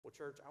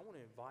church, I want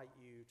to invite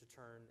you to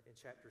turn in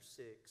chapter 6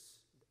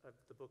 of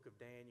the book of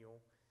Daniel.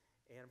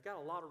 And I've got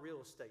a lot of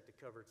real estate to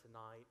cover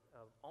tonight,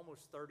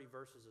 almost 30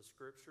 verses of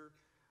Scripture.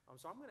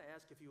 So I'm going to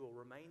ask if you will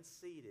remain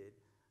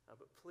seated,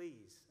 but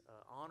please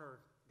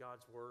honor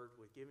God's Word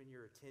with giving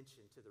your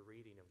attention to the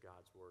reading of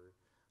God's Word.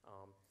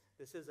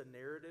 This is a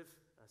narrative,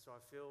 so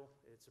I feel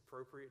it's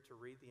appropriate to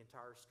read the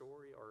entire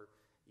story or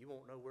you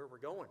won't know where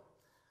we're going.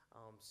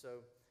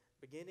 So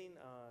beginning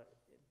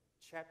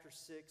chapter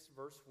 6,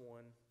 verse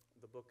 1,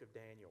 the book of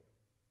Daniel.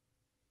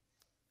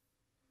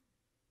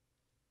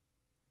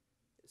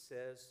 It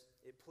says,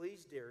 "It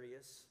pleased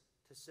Darius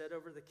to set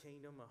over the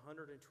kingdom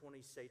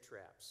 120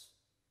 satraps,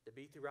 to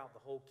be throughout the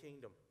whole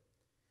kingdom,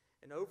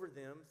 and over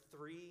them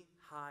 3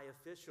 high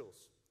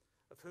officials,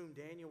 of whom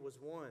Daniel was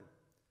one,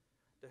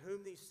 to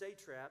whom these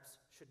satraps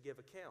should give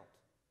account,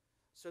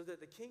 so that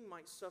the king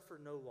might suffer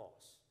no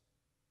loss.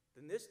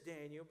 Then this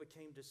Daniel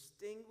became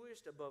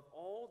distinguished above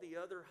all the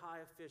other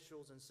high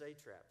officials and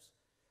satraps,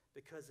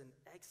 because an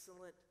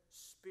excellent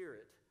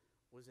spirit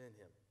was in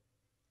him.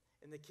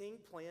 And the king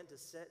planned to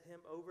set him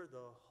over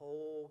the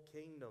whole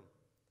kingdom.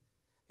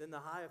 Then the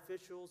high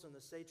officials and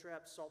the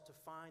satraps sought to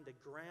find a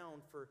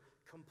ground for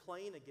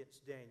complaint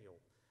against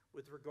Daniel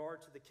with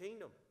regard to the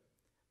kingdom.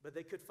 But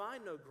they could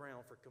find no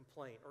ground for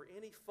complaint or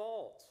any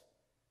fault,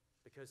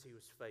 because he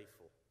was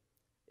faithful,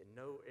 and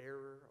no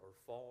error or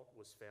fault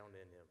was found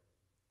in him.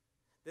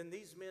 Then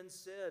these men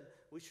said,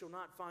 'We shall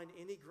not find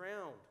any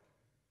ground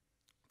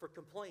for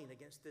complaint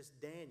against this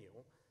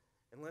Daniel,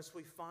 unless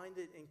we find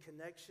it in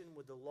connection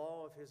with the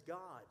law of his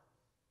God.'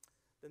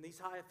 Then these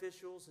high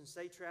officials and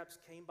satraps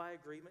came by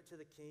agreement to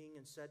the king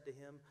and said to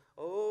him,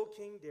 'O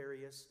King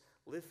Darius,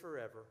 live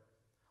forever.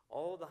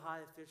 All the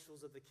high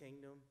officials of the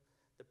kingdom,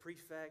 the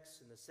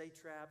prefects and the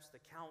satraps, the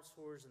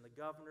counselors and the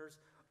governors,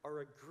 are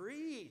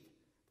agreed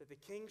that the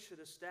king should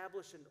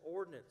establish an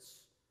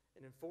ordinance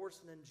and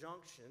enforce an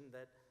injunction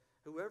that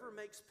whoever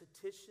makes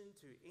petition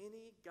to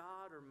any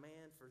god or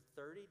man for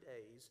 30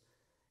 days,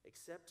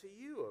 except to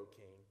you, O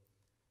king,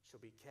 shall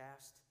be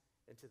cast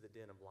into the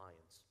den of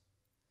lions.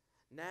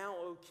 Now,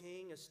 O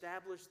king,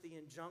 establish the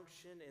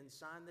injunction and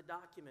sign the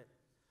document,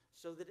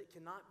 so that it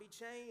cannot be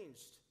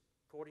changed,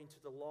 according to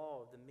the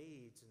law of the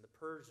Medes and the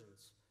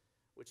Persians,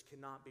 which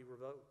cannot be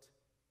revoked.'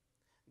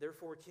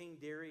 Therefore King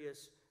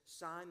Darius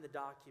signed the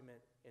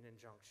document and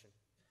injunction.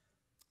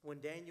 When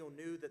Daniel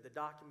knew that the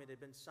document had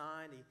been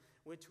signed, he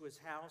went to his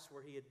house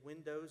where he had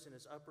windows in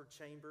his upper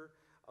chamber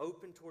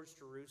open towards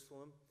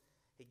Jerusalem.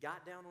 He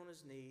got down on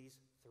his knees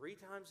 3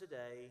 times a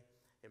day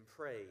and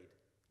prayed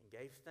and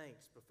gave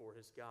thanks before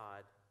his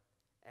God,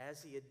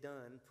 as he had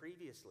done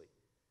previously.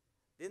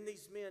 Then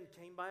these men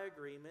came by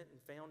agreement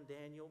and found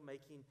Daniel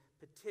making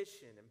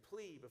petition and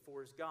plea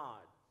before his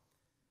God.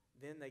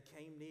 Then they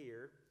came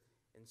near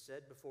and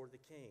said before the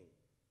king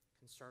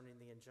concerning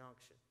the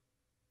injunction,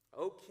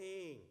 'O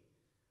king,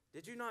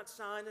 did you not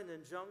sign an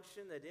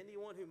injunction that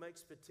anyone who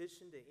makes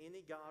petition to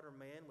any god or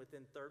man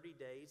within 30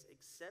 days,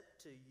 except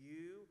to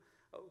you,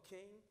 O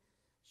king,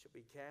 shall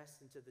be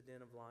cast into the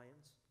den of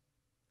lions?'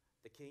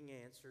 The king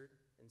answered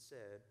and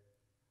said,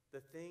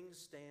 'The thing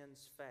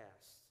stands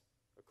fast,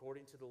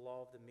 according to the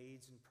law of the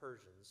Medes and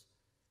Persians,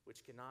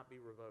 which cannot be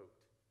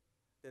revoked.'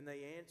 Then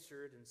they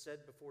answered and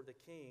said before the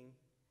king,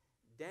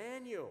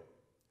 'Daniel,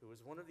 who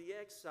was one of the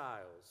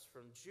exiles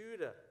from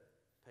Judah,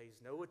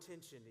 pays no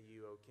attention to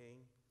you, O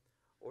king,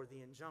 or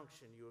the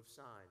injunction you have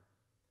signed,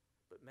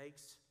 but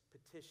makes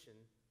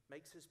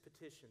his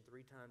petition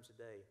 3 times a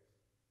day.'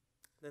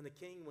 Then the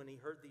king, when he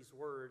heard these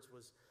words,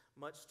 was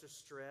much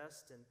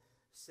distressed and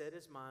set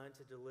his mind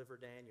to deliver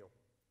Daniel.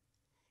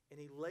 And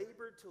he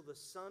labored till the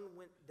sun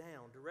went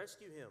down to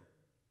rescue him.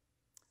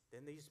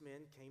 Then these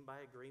men came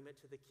by agreement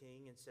to the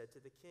king and said to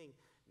the king,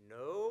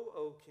 'Know,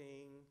 O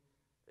king,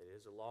 that it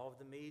is a law of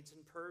the Medes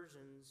and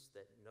Persians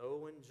that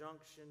no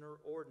injunction or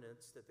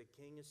ordinance that the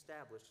king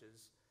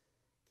establishes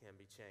can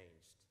be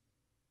changed.'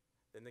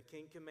 Then the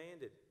king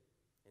commanded,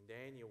 and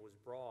Daniel was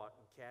brought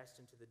and cast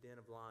into the den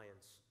of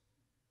lions.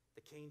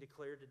 The king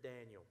declared to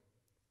Daniel,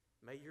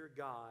 'May your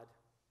God,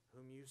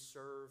 whom you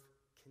serve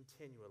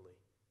continually,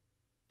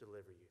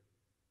 deliver you.'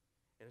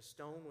 And a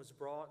stone was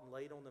brought and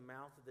laid on the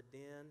mouth of the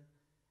den,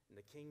 and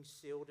the king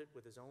sealed it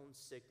with his own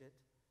signet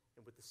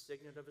and with the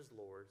signet of his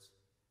lords,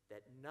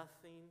 that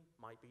nothing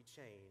might be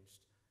changed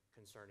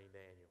concerning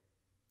Daniel.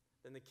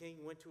 Then the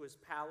king went to his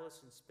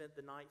palace and spent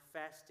the night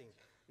fasting.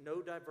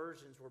 No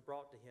diversions were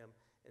brought to him,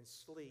 and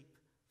sleep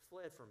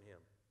fled from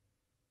him.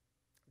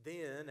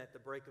 Then, at the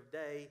break of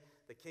day,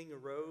 the king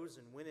arose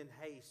and went in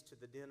haste to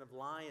the den of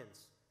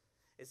lions.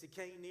 As he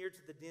came near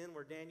to the den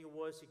where Daniel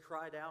was, he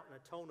cried out in a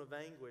tone of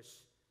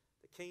anguish.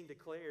 The king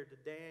declared to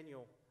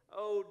Daniel,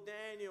 'O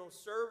Daniel,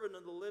 servant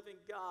of the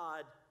living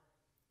God,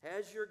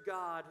 has your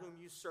God, whom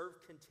you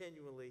serve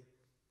continually,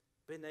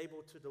 been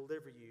able to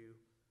deliver you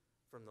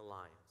from the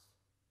lions?'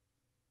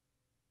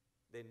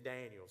 Then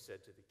Daniel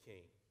said to the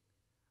king,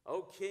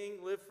 'O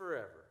king, live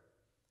forever.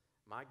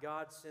 My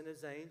God sent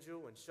his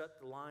angel and shut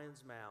the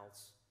lions'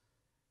 mouths,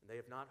 and they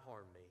have not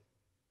harmed me,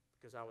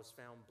 because I was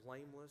found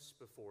blameless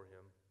before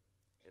him.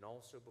 and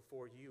also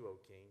before you, O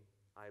king.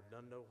 I have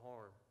done no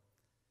harm."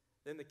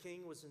 Then the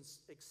king was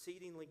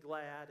exceedingly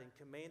glad and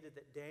commanded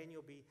that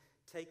Daniel be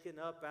taken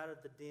up out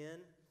of the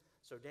den.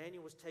 So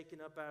Daniel was taken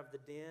up out of the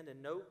den,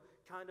 and no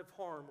kind of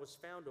harm was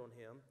found on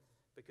him,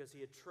 because he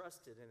had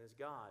trusted in his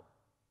God.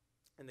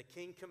 And the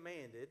king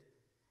commanded,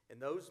 and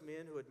those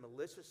men who had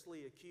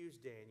maliciously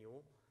accused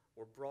Daniel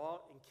were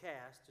brought and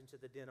cast into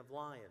the den of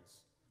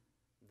lions,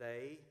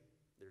 they,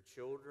 their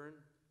children,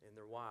 and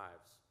their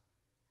wives.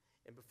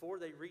 And before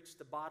they reached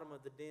the bottom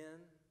of the den,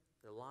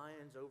 the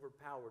lions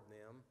overpowered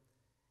them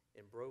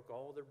and broke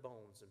all their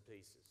bones in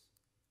pieces.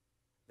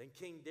 Then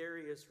King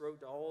Darius wrote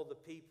to all the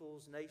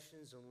peoples,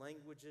 nations, and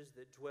languages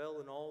that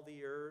dwell in all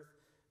the earth,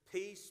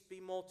 "Peace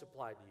be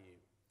multiplied to you.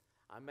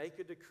 I make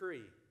a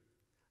decree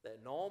that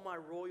in all my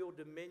royal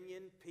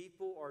dominion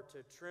people are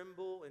to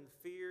tremble and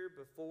fear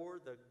before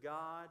the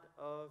God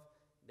of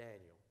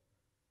Daniel.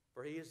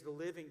 For he is the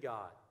living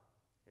God,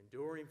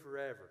 enduring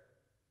forever.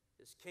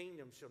 His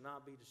kingdom shall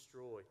not be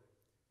destroyed.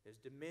 His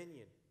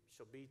dominion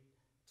shall be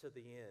to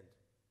the end.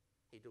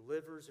 He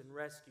delivers and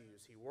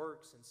rescues. He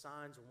works in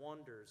signs and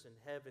wonders in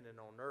heaven and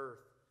on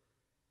earth.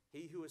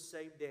 He who has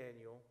saved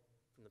Daniel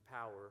from the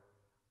power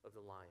of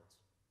the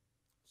lions."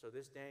 So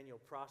this Daniel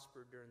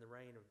prospered during the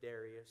reign of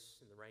Darius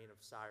and the reign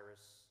of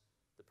Cyrus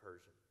the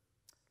Persian.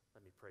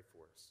 Let me pray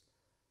for us.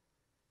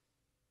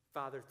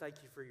 Father,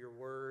 thank you for your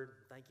word.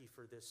 Thank you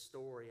for this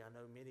story. I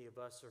know many of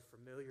us are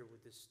familiar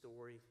with this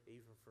story,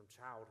 even from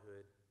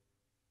childhood.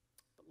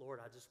 But Lord,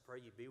 I just pray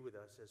you be with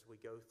us as we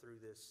go through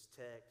this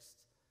text.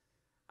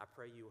 I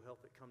pray you will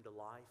help it come to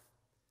life.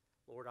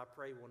 Lord, I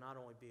pray we'll not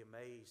only be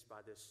amazed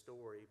by this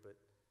story, but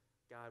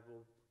God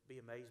will be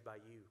amazed by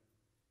you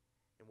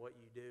and what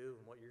you do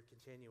and what you're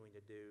continuing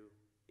to do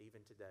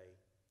even today.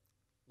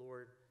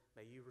 Lord,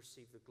 may you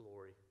receive the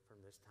glory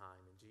from this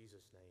time. In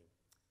Jesus' name,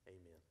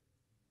 amen.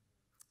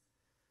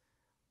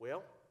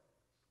 Well,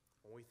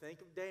 when we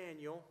think of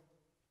Daniel,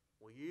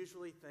 we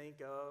usually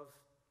think of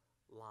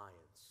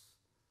lions.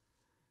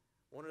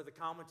 One of the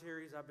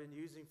commentaries I've been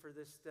using for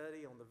this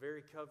study, on the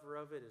very cover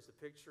of it, is a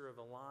picture of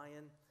a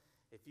lion.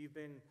 If you've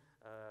been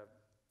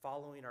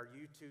following our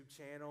YouTube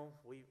channel,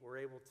 we were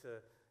able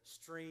to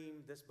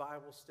stream this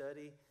Bible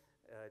study.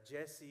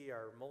 Jesse,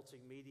 our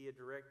multimedia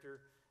director,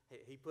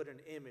 he put an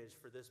image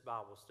for this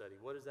Bible study.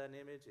 What is that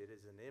image? It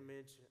is an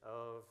image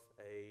of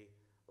a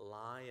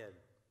lion.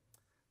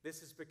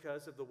 This is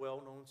because of the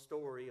well-known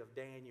story of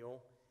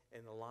Daniel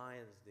and the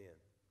lion's den.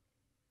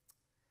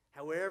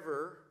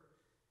 However,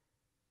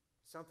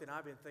 something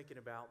I've been thinking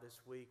about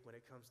this week when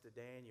it comes to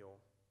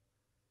Daniel,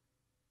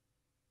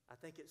 I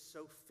think it's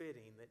so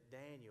fitting that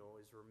Daniel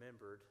is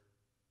remembered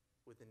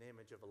with an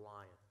image of a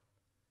lion.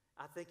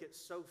 I think it's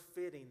so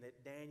fitting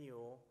that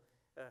Daniel,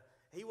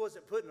 he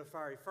wasn't put in a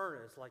fiery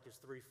furnace like his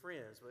three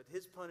friends, but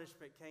his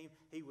punishment came,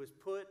 he was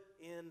put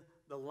in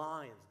the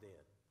lion's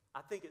den.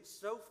 I think it's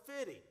so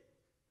fitting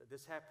that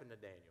this happened to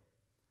Daniel.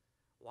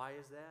 Why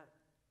is that?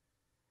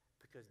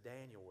 Because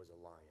Daniel was a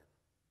lion.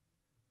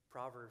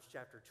 Proverbs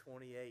chapter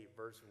 28,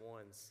 verse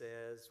 1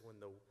 says, "When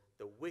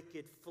the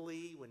wicked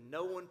flee, when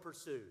no one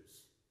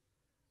pursues,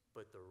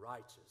 but the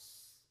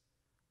righteous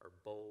are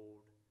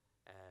bold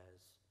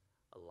as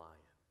a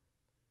lion."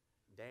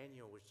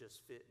 Daniel was just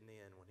fitting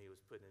in when he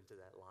was put into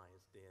that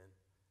lion's den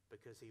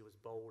because he was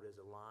bold as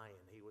a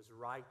lion. He was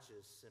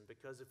righteous, and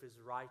because of his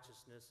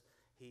righteousness,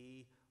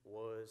 he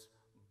was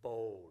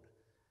bold.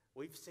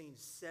 We've seen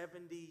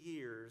 70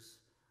 years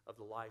of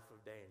the life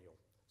of Daniel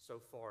so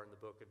far in the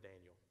book of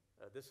Daniel.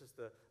 This is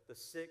the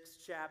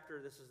 6th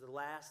chapter. This is the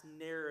last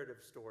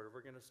narrative story.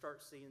 We're going to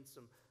start seeing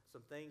some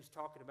things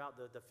talking about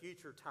the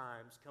future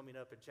times coming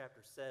up in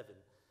chapter 7.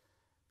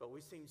 But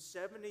we've seen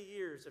 70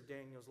 years of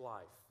Daniel's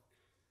life.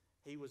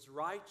 He was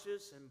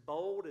righteous and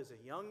bold as a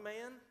young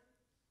man.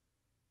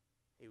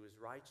 He was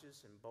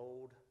righteous and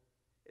bold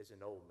as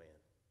an old man.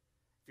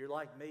 If you're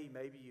like me,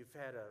 maybe you've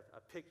had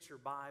a picture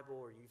Bible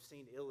or you've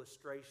seen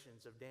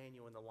illustrations of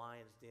Daniel in the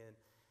lion's den.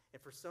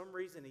 And for some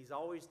reason, he's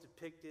always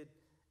depicted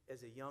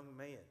as a young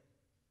man.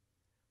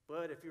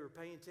 But if you were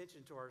paying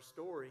attention to our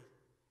story,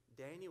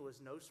 Daniel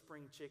is no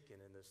spring chicken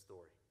in this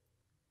story.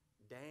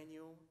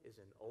 Daniel is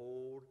an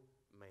old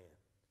man.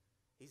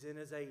 He's in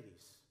his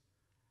 80s.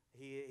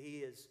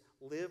 He has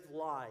lived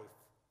life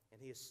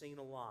and he has seen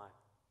a lot.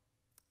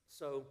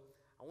 So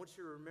I want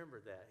you to remember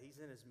that. He's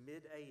in his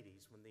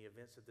mid-80s when the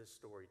events of this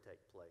story take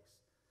place.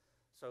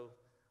 So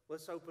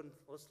let's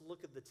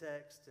look at the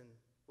text and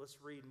let's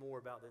read more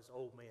about this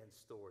old man's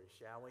story,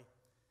 shall we?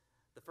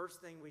 The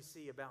first thing we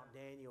see about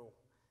Daniel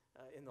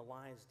in the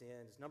lion's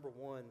den is, number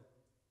one,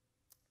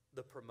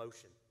 the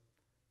promotion.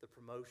 The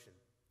promotion.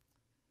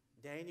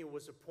 Daniel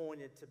was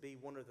appointed to be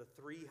one of the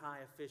 3 high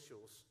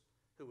officials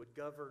who would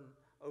govern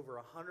over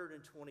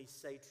 120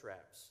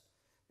 satraps.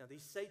 Now,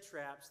 these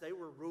satraps, they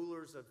were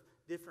rulers of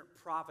different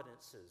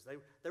provinces.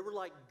 They were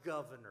like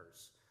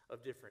governors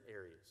of different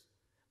areas.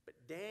 But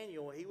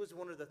Daniel, he was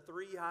one of the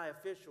 3 high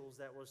officials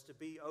that was to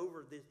be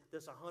over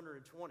this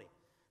 120.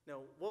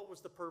 Now, what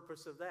was the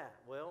purpose of that?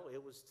 Well,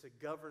 it was to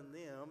govern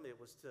them. It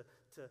was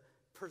to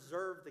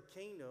preserve the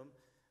kingdom.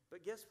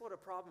 But guess what a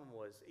problem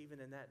was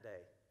even in that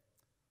day?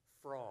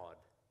 Fraud,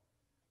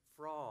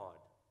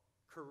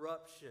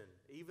 corruption.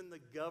 Even the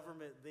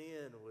government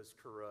then was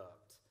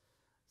corrupt.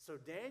 So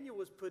Daniel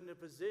was put in a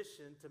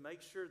position to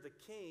make sure the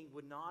king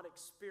would not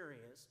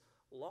experience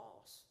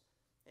loss.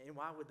 And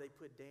why would they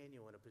put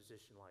Daniel in a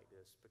position like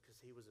this? Because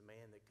he was a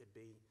man that could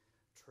be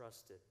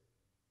trusted.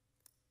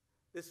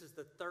 This is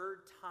the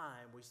third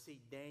time we see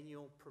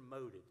Daniel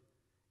promoted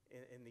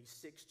in these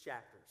 6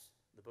 chapters,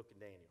 the book of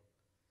Daniel.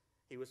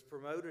 He was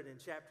promoted in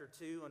chapter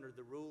 2 under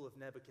the rule of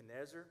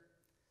Nebuchadnezzar.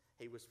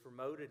 He was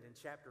promoted in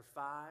chapter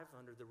 5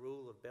 under the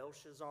rule of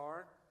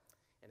Belshazzar.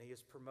 And he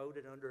is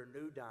promoted under a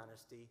new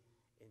dynasty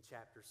in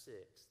chapter 6.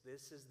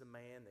 This is the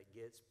man that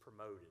gets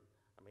promoted.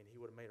 I mean, he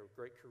would have made a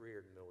great career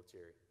in the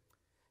military.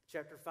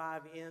 Chapter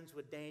 5 ends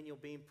with Daniel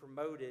being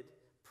promoted,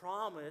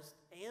 promised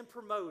and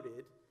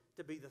promoted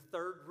to be the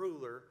third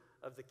ruler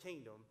of the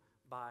kingdom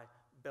by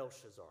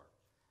Belshazzar.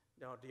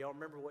 Now, do y'all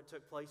remember what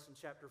took place in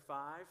chapter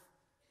 5?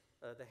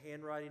 The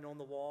handwriting on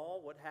the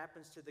wall. What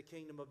happens to the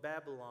kingdom of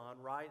Babylon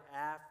right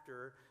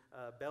after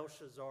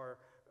Belshazzar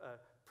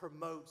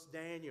promotes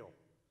Daniel?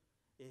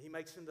 He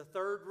makes him the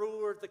third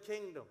ruler of the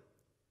kingdom.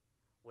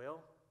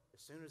 Well, as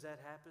soon as that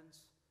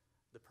happens,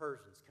 the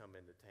Persians come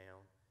into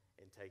town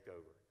and take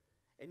over.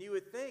 And you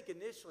would think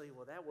initially,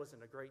 well, that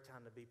wasn't a great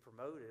time to be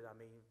promoted. I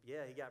mean,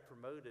 yeah, he got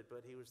promoted,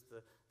 but he was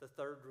the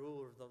third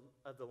ruler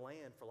of the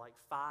land for like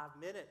 5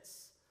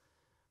 minutes.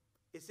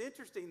 It's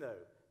interesting,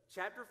 though.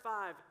 Chapter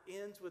 5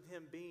 ends with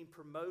him being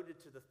promoted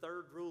to the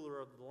third ruler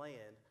of the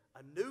land.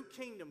 A new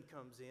kingdom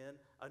comes in,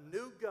 a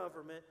new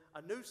government,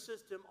 a new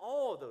system,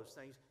 all of those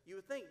things. You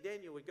would think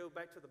Daniel would go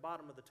back to the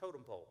bottom of the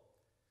totem pole.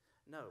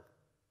 No.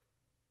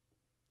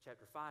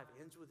 Chapter 5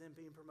 ends with him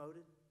being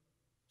promoted.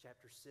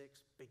 Chapter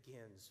 6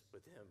 begins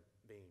with him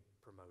being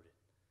promoted.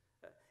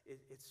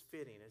 It's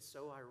fitting. It's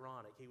so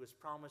ironic. He was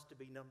promised to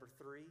be number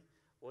 3.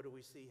 What do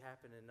we see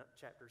happen in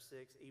chapter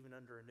 6? Even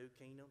under a new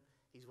kingdom,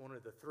 he's one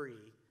of the 3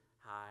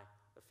 high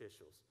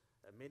officials.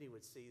 Many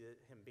would see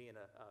him being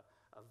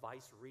a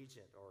vice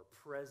regent or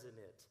a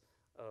president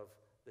of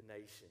the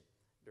nation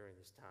during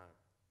this time.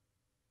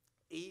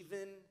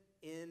 Even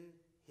in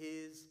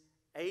his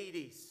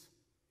 80s,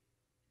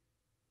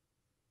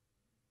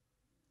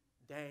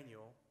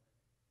 Daniel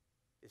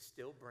is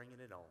still bringing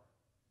it on.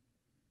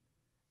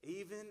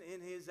 Even in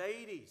his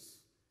 80s,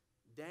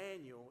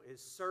 Daniel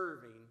is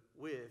serving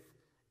with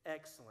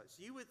excellence.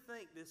 You would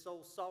think this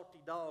old salty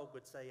dog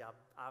would say,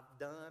 I've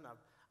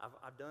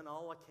done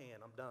all I can,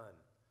 I'm done.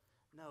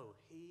 No,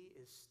 he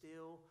is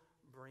still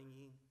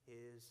bringing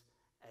his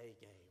A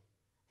game.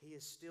 He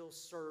is still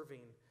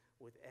serving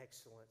with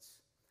excellence.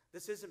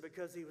 This isn't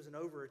because he was an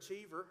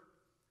overachiever,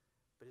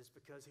 but it's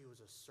because he was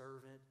a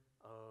servant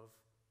of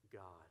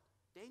God.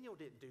 Daniel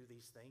didn't do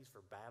these things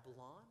for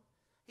Babylon.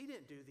 He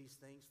didn't do these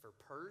things for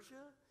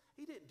Persia.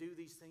 He didn't do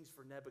these things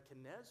for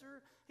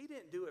Nebuchadnezzar. He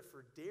didn't do it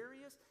for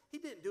Darius. He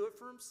didn't do it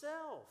for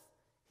himself.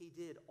 He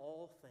did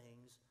all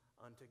things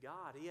unto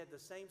God. He had the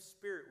same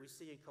spirit we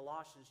see in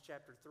Colossians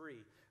chapter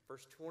 3,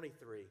 verse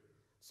 23.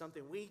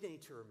 Something we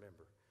need to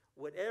remember.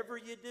 Whatever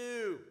you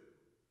do,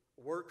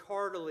 work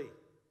heartily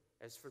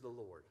as for the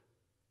Lord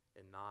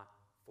and not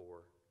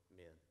for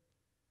men.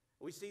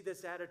 We see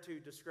this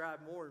attitude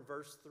described more in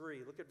verse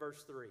 3. Look at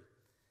verse 3.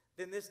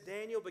 Then this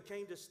Daniel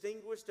became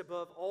distinguished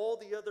above all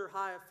the other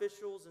high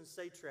officials and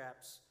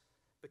satraps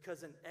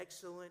because an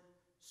excellent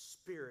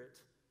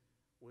spirit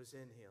was in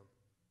him.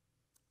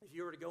 If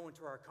you were to go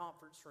into our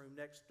conference room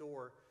next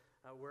door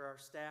where our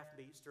staff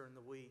meets during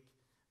the week,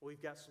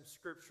 we've got some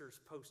scriptures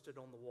posted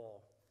on the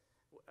wall.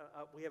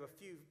 We have a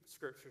few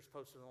scriptures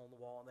posted on the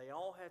wall, and they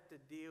all have to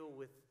deal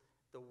with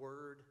the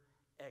word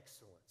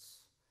excellence.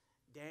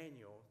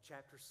 Daniel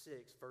chapter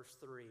 6, verse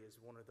 3 is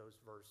one of those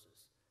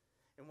verses.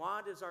 And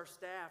why does our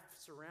staff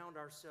surround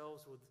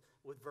ourselves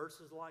with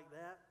verses like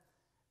that?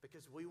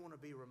 Because we want to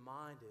be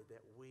reminded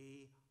that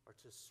we are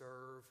to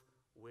serve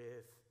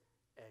with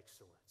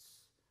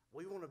excellence.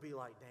 We want to be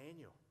like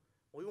Daniel.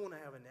 We want to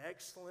have an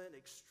excellent,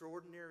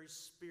 extraordinary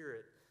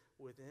spirit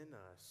within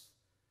us.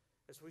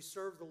 As we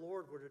serve the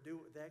Lord, we're to do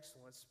it with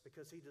excellence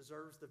because He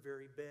deserves the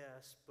very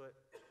best. But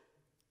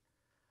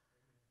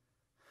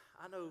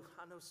I know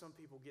some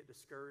people get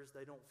discouraged.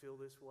 They don't feel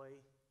this way.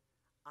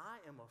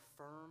 I am a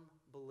firm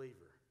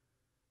believer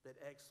that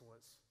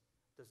excellence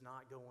does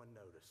not go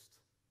unnoticed.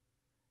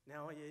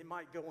 Now, it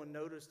might go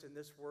unnoticed in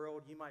this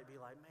world. You might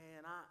be like,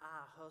 man,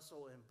 I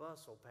hustle and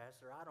bustle,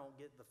 Pastor. I don't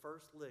get the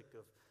first lick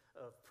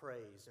of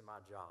praise in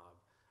my job.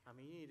 I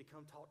mean, you need to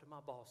come talk to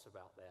my boss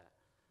about that.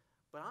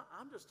 But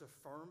I'm just a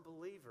firm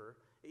believer,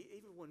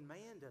 even when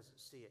man doesn't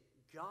see it,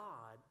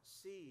 God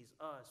sees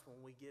us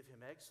when we give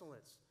Him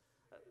excellence.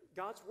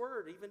 God's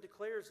Word even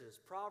declares this.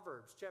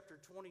 Proverbs chapter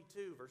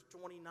 22, verse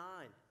 29.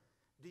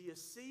 Do you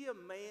see a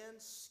man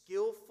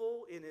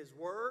skillful in his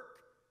work?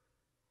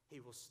 He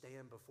will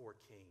stand before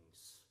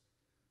kings.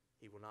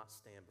 He will not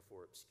stand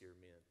before obscure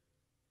men.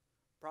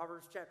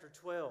 Proverbs chapter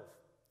 12,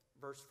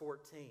 verse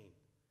 14.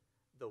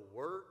 The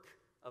work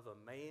of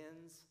a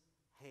man's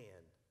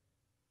hand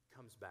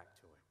comes back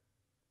to him.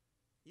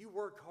 You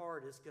work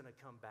hard, it's going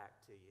to come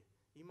back to you.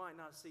 You might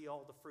not see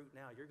all the fruit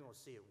now. You're going to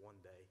see it one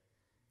day.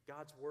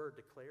 God's word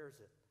declares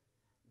it.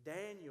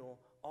 Daniel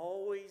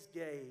always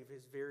gave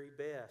his very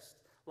best.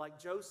 Like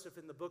Joseph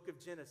in the book of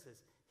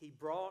Genesis, he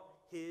brought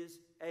his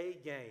A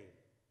game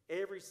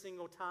every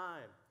single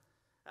time.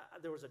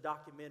 There was a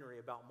documentary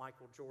about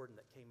Michael Jordan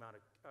that came out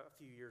a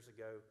few years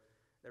ago.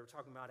 They were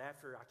talking about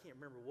after, I can't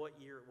remember what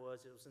year it was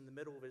in the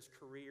middle of his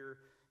career.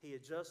 He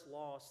had just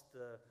lost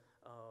the,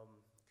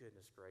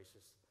 goodness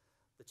gracious,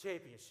 the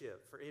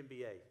championship for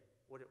NBA.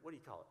 What do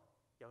you call it?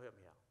 Y'all help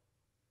me out.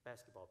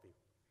 Basketball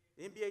people.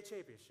 The NBA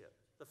championship,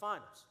 the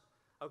finals,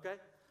 okay?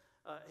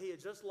 He had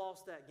just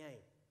lost that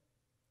game.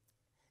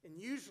 And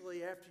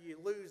usually after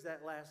you lose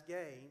that last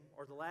game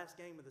or the last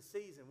game of the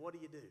season, what do?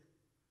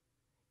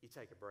 You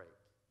take a break.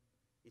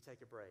 You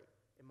take a break.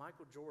 And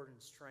Michael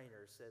Jordan's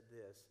trainer said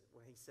this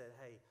when he said,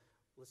 hey,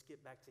 let's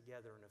get back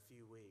together in a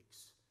few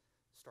weeks,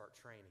 start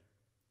training.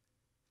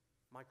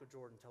 Michael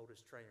Jordan told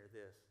his trainer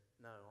this,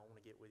 no, I want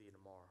to get with you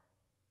tomorrow.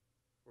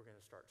 We're going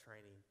to start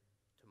training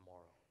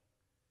tomorrow.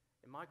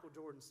 And Michael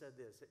Jordan said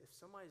this, if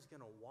somebody's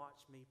going to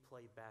watch me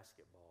play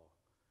basketball,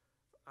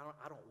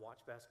 I don't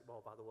watch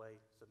basketball, by the way,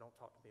 so don't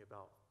talk to me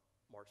about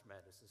March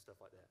Madness and stuff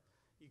like that.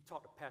 You can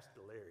talk to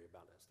Pastor Larry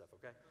about that stuff,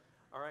 okay?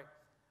 All right?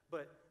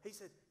 But he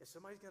said, if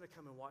somebody's going to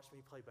come and watch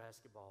me play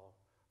basketball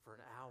for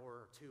an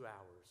hour or 2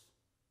 hours,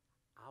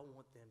 I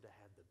want them to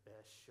have the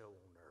best show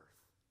on earth.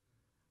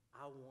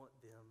 I want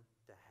them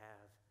to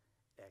have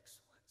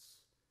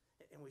excellence.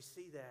 And we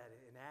see that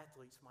in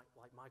athletes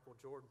like Michael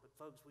Jordan, but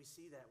folks, we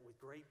see that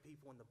with great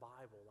people in the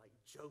Bible like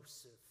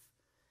Joseph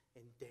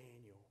and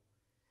Daniel.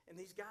 And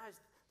these guys,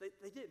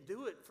 they didn't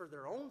do it for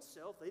their own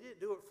self. They didn't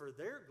do it for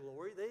their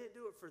glory. They didn't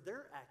do it for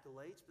their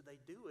accolades, but they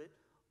do it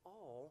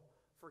all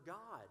for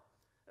God.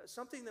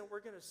 Something that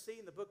we're going to see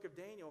in the book of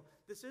Daniel,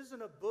 this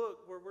isn't a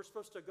book where we're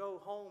supposed to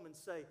go home and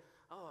say,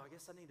 oh, I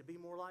guess I need to be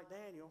more like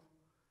Daniel.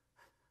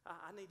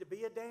 I need to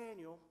be a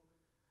Daniel.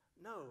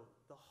 No,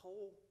 the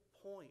whole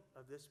point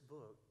of this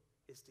book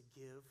is to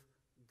give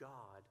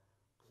God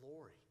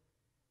glory.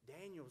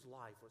 Daniel's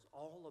life was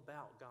all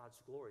about God's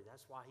glory.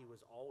 That's why he was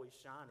always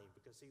shining,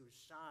 because he was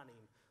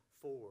shining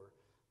for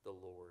the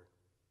Lord.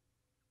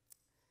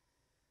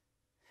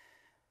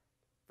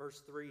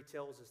 Verse 3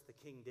 tells us the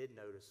king did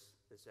notice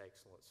this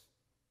excellence.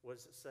 What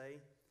does it say?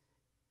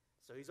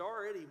 So he's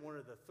already one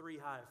of the 3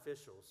 high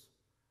officials.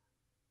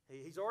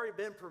 He's already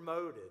been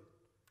promoted.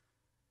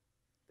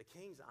 The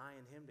king's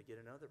eyeing him to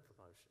get another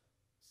promotion.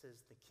 It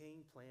says the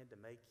king planned to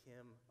make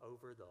him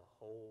over the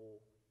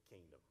whole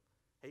kingdom.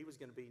 He was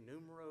going to be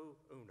numero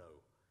uno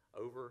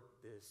over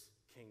this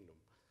kingdom.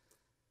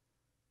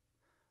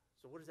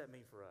 So what does that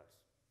mean for us?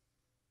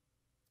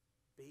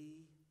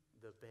 Be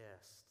the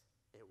best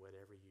at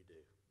whatever you do.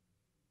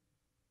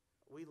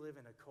 We live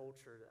in a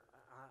culture that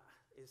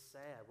is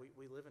sad.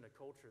 We live in a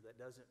culture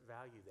that doesn't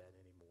value that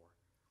anymore.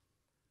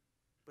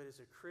 But as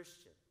a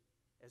Christian,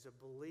 as a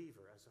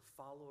believer, as a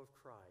follower of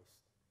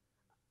Christ,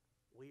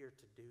 we are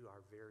to do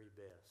our very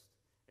best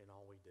in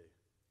all we do.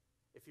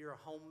 If you're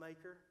a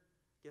homemaker,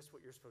 guess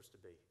what you're supposed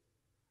to be?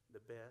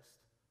 The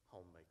best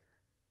homemaker.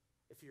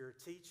 If you're a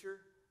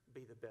teacher,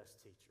 be the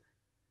best teacher.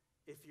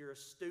 If you're a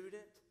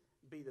student,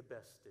 be the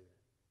best student.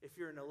 If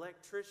you're an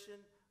electrician,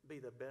 be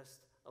the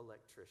best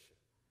electrician.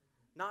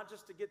 Not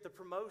just to get the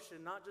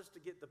promotion, not just to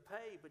get the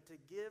pay, but to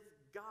give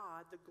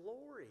God the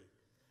glory.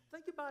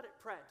 Think about it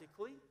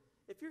practically.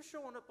 If you're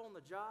showing up on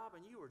the job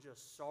and you are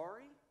just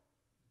sorry,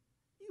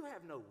 you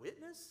have no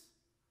witness.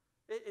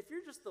 If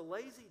you're just the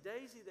lazy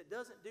daisy that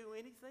doesn't do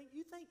anything,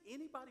 you think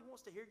anybody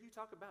wants to hear you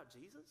talk about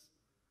Jesus?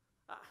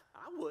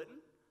 I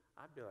wouldn't.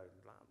 I'd be like,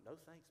 no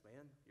thanks,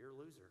 man. You're a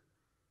loser.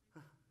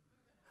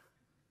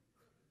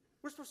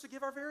 We're supposed to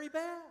give our very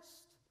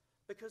best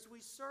because we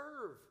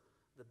serve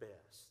the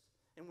best.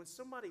 And when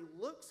somebody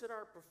looks at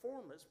our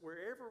performance,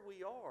 wherever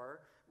we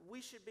are, we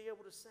should be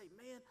able to say,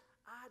 man,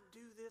 I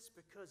do this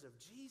because of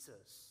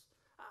Jesus.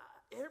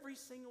 Every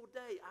single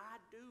day, I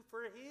do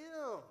for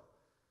Him.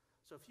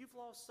 So if you've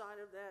lost sight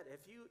of that,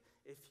 if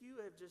you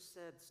have just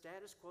said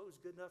status quo is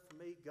good enough for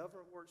me,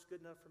 government work's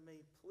good enough for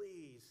me,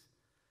 please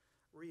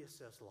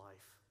reassess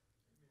life.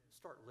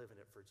 Start living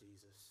it for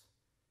Jesus.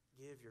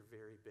 Give your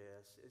very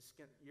best.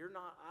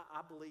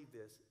 I believe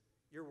this.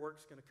 Your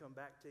work's going to come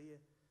back to you,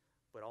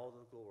 but all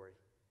the glory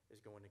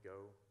is going to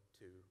go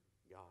to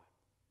God.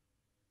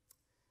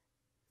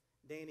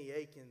 Danny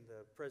Aiken,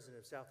 the president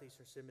of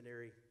Southeastern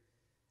Seminary,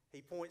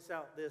 he points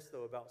out this,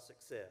 though, about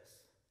success.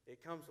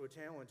 It comes with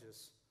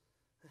challenges.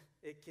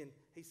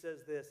 He says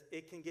this,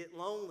 it can get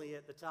lonely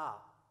at the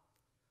top.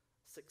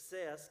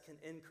 Success can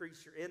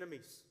increase your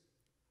enemies.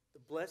 The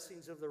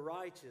blessings of the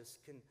righteous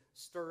can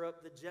stir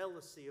up the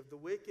jealousy of the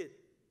wicked.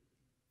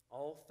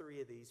 All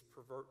 3 of these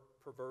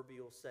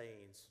proverbial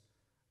sayings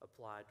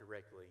apply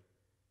directly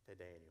to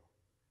Daniel.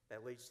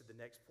 That leads to the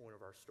next point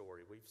of our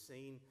story. We've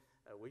seen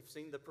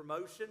the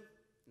promotion.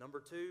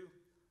 Number 2,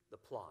 the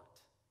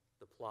plot.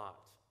 The plot.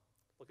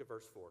 Look at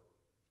verse 4.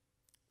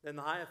 Then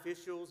the high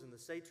officials and the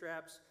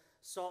satraps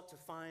sought to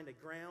find a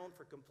ground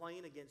for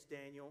complaint against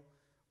Daniel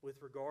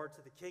with regard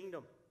to the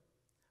kingdom,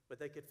 but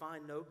they could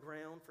find no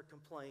ground for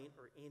complaint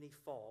or any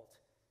fault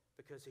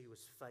because he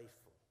was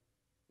faithful.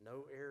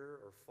 No error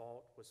or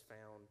fault was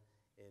found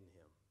in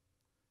him.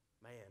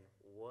 Man,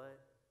 what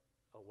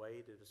a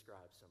way to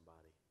describe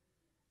somebody.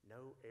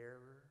 No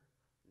error,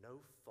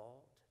 no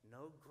fault,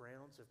 no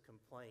grounds of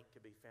complaint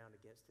could be found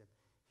against him.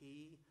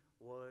 He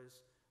was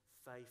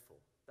faithful.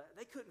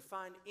 They couldn't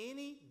find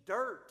any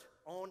dirt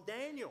on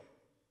Daniel.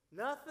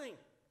 Nothing.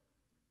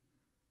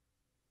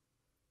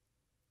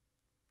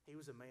 He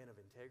was a man of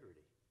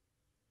integrity.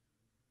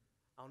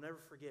 I'll never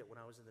forget when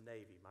I was in the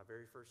Navy, my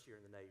very first year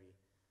in the Navy.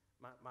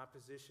 My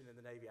position in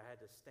the Navy, I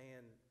had to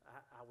stand,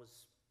 I was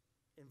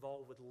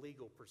involved with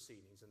legal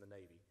proceedings in the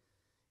Navy.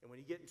 And when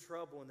you get in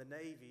trouble in the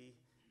Navy,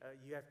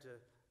 you have to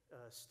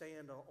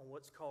stand on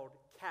what's called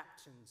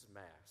captain's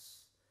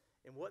mass.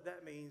 And what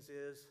that means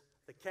is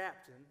the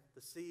captain,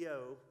 the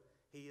CO,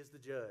 he is the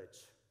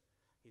judge.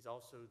 He's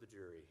also the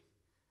jury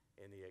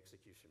and the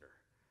executioner.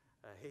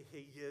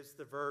 He gives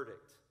the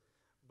verdict.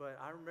 But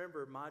I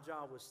remember my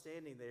job was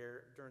standing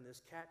there during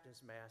this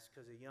captain's mass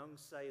because a young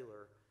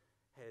sailor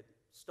had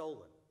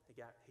stolen. He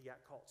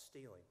got caught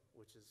stealing,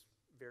 which is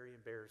very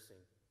embarrassing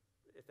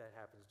if that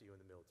happens to you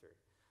in the military.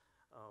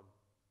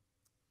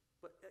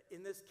 But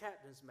in this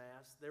captain's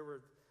mass, there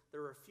were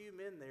a few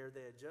men there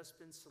that had just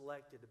been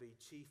selected to be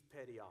chief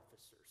petty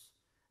officers.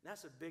 And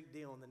that's a big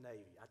deal in the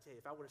Navy. I tell you,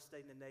 if I would have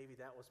stayed in the Navy,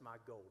 that was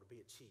my goal, to be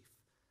a chief.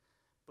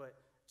 But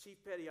chief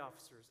petty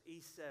officers,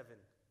 E7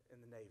 in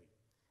the Navy.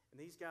 And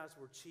these guys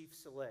were chief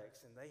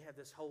selects, and they have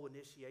this whole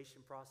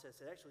initiation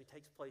process. It actually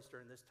takes place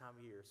during this time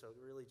of year, so it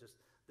really just,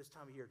 this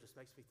time of year just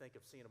makes me think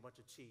of seeing a bunch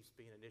of chiefs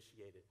being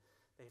initiated.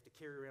 They have to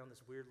carry around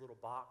this weird little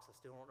box. I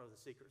still don't know the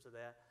secrets of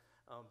that.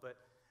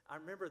 But I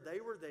remember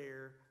they were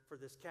there for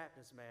this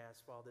captain's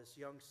mass while this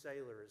young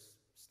sailor is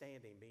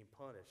standing, being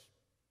punished.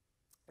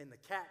 And the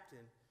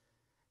captain,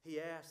 he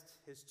asked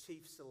his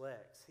chief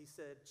selects, he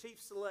said, "Chief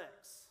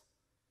selects,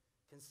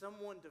 can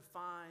someone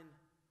define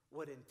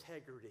what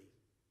integrity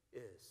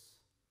is?"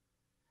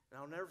 And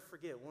I'll never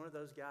forget, one of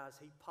those guys,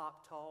 he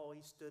popped tall,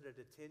 he stood at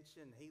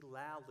attention, he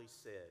loudly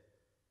said,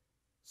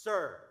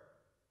 "Sir,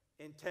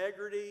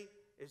 integrity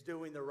is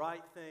doing the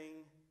right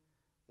thing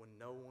when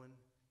no one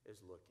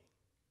is looking."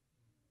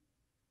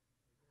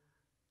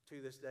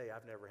 To this day,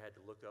 I've never had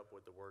to look up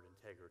what the word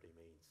integrity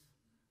means.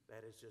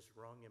 That has just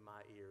rung in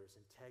my ears.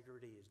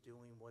 Integrity is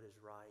doing what is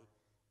right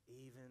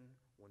even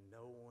when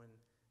no one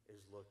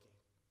is looking.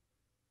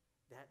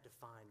 That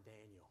defined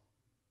Daniel.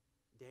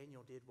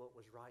 Daniel did what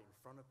was right in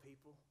front of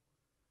people.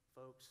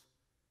 Folks,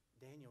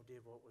 Daniel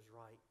did what was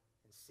right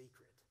in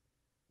secret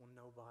when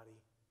nobody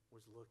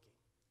was looking.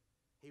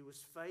 He was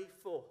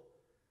faithful.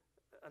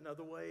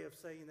 Another way of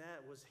saying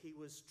that was he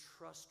was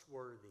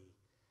trustworthy.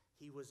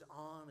 He was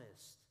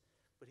honest,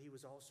 but he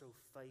was also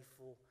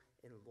faithful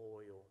and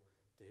loyal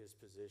to his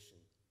position.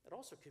 It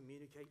also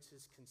communicates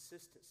his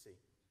consistency.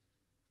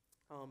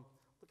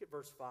 Look at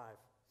verse 5.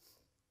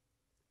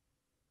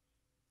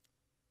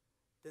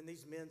 Then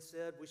these men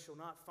said, "We shall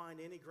not find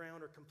any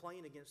ground or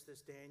complaint against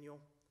this Daniel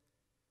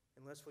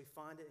unless we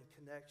find it in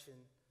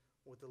connection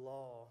with the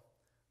law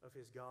of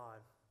his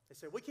God." They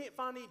said, "We can't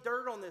find any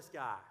dirt on this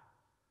guy.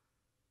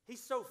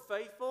 He's so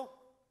faithful.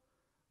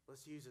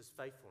 Let's use his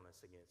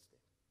faithfulness against him."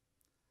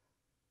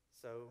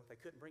 So they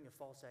couldn't bring a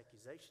false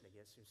accusation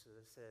against him, so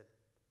they said,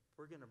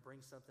 "We're going to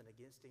bring something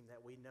against him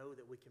that we know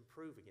that we can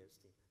prove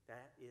against him."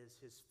 That is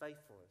his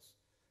faithfulness.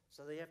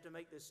 So they have to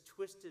make this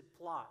twisted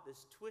plot,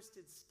 this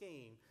twisted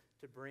scheme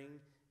to bring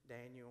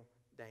Daniel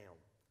down.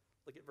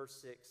 Look at verse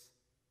 6.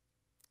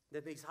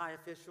 Then these high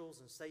officials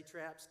and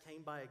satraps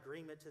came by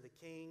agreement to the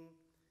king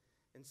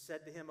and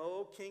said to him,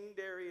 "O King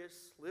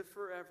Darius, live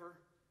forever."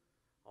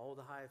 All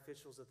the high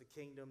officials of the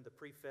kingdom, the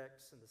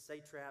prefects and the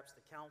satraps,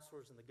 the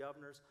counselors and the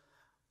governors,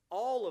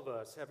 all of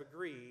us have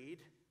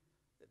agreed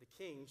that the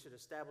king should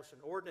establish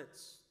an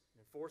ordinance and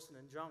enforce an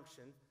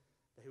injunction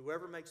that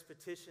whoever makes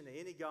petition to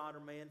any god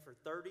or man for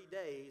 30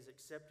 days,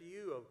 except to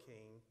you, O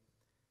king,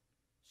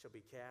 shall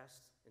be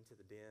cast into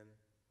the den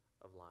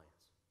of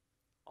lions.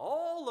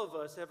 All of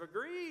us have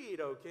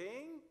agreed, O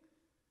king.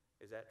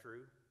 Is that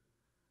true?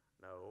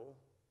 No.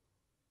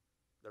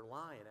 They're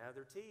lying out of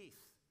their teeth.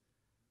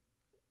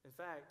 In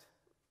fact,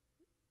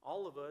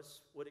 all of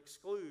us would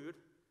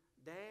exclude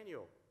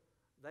Daniel.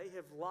 They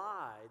have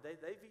lied.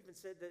 They've even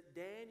said that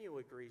Daniel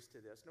agrees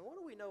to this. Now, what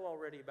do we know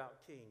already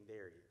about King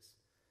Darius?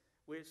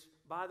 Which,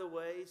 by the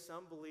way,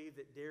 some believe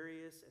that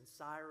Darius and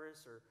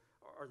Cyrus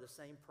are the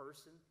same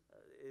person.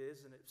 It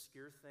is an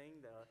obscure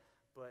thing,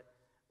 but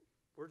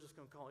we're just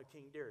going to call him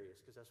King Darius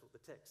because that's what the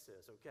text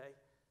says, okay?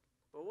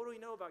 But what do we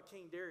know about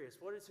King Darius?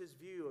 What is his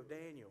view of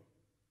Daniel?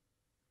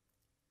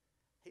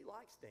 He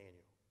likes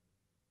Daniel.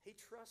 He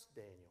trusts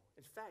Daniel.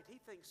 In fact, he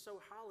thinks so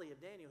highly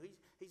of Daniel.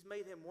 He's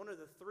made him one of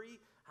the 3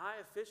 high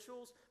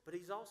officials, but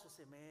he's also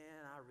said,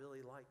 "Man, I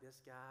really like this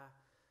guy.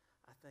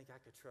 I think I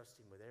could trust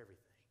him with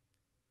everything."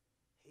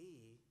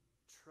 He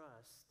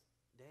trusts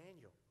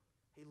Daniel.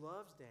 He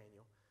loves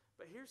Daniel.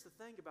 But here's the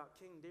thing about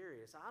King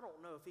Darius. I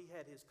don't know if he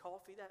had his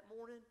coffee that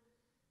morning.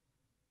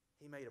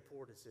 he made a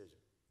poor decision.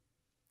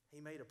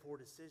 He made a poor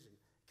decision.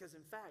 Because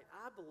in fact,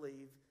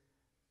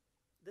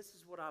 this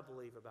is what I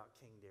believe about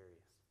King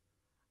Darius.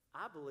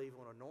 I believe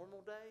on a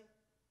normal day,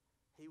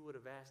 he would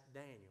have asked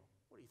Daniel,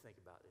 what do you think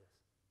about this?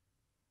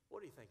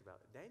 What do you think about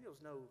it?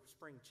 Daniel's no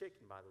spring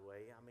chicken, by the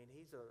way. I mean,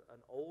 he's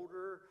an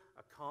older,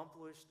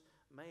 accomplished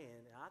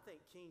man. And I think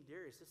King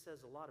Darius, this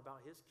says a lot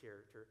about his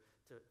character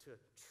to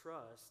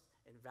trust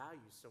and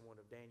value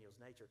someone of Daniel's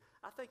nature.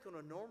 I think on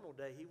a normal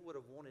day, he would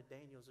have wanted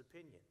Daniel's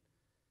opinion.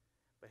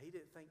 But he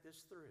didn't think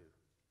this through.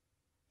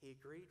 He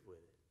agreed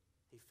with it.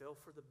 He fell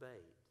for the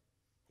bait.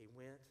 He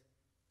went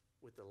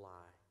with the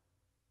lie.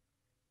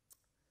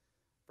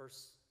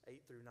 Verse 8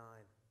 through 9.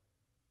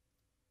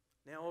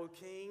 Now, O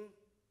king,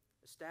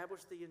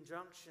 establish the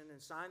injunction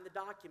and sign the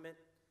document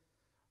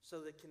so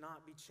that it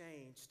cannot be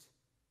changed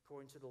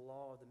according to the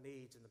law of the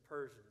Medes and the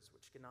Persians,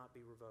 which cannot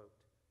be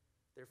revoked.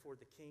 Therefore,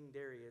 the king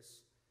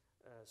Darius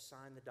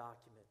signed the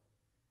document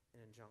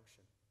and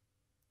injunction.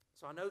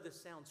 So I know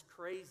this sounds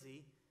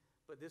crazy,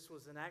 but this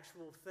was an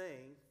actual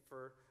thing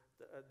for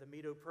the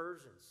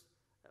Medo-Persians.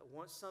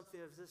 Once something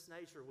of this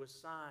nature was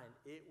signed,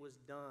 it was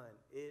done.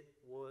 It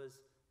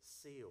was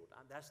sealed.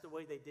 That's the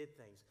way they did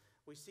things.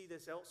 We see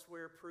this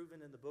elsewhere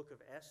proven in the book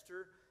of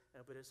Esther,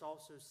 but it's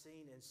also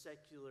seen in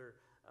secular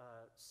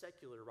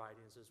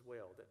writings as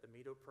well, that the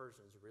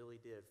Medo-Persians really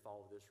did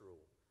follow this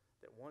rule.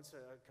 That once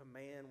a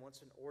command,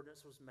 once an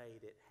ordinance was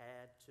made, it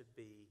had to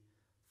be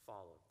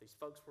followed. These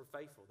folks were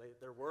faithful.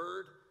 Their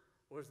word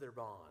was their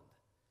bond.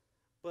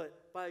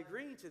 But by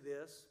agreeing to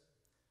this,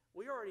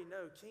 we already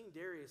know King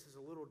Darius is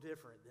a little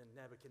different than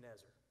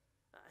Nebuchadnezzar.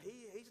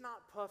 He's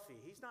not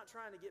puffy. He's not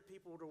trying to get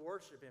people to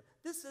worship him.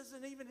 This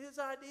isn't even his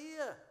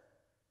idea.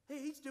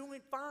 He's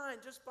doing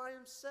fine just by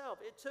himself.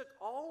 It took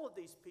all of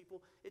these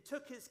people. It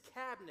took his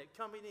cabinet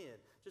coming in.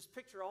 Just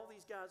picture all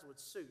these guys with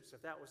suits,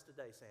 if that was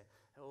today, saying,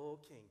 oh,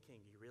 King,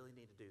 you really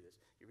need to do this.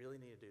 You really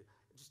need to do this.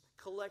 Just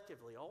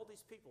collectively, all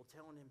these people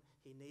telling him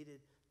he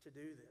needed to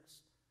do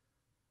this.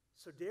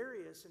 So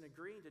Darius, in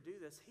agreeing to do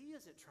this, he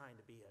isn't trying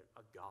to be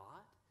a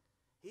god.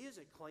 He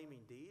isn't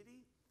claiming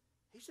deity.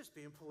 He's just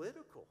being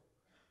political.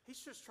 He's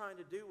just trying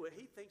to do what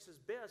he thinks is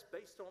best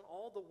based on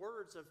all the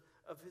words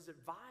of his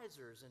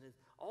advisors and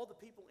all the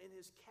people in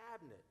his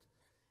cabinet.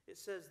 It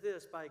says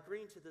this, by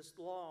agreeing to this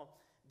law,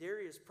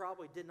 Darius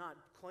probably did not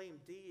claim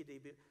deity,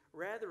 but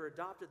rather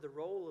adopted the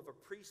role of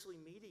a priestly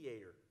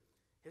mediator.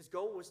 His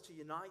goal was to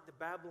unite the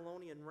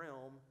Babylonian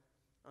realm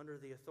under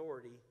the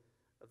authority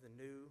of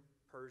the new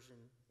Persian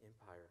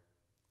Empire.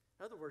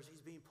 In other words,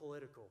 he's being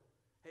political.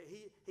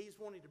 He's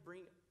wanting to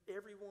bring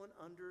everyone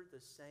under the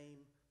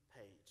same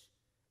page.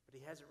 But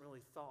he hasn't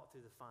really thought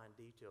through the fine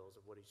details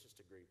of what he's just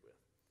agreed with.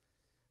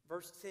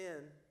 Verse 10,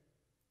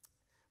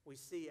 we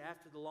see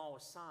after the law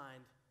was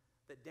signed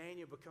that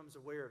Daniel becomes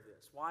aware of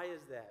this. Why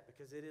is that?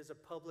 Because it is a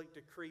public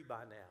decree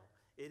by now.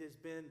 It has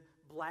been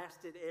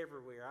blasted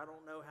everywhere. I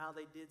don't know how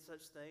they did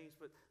such things,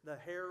 but the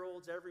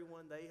heralds,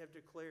 everyone, they have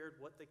declared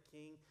what the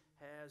king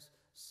has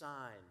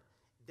signed.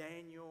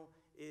 Daniel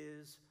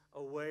is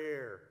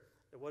aware.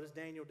 And what does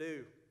Daniel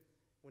do?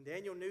 When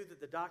Daniel knew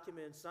that the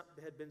document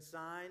had been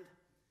signed,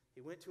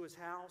 he went to his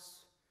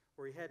house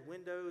where he had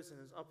windows in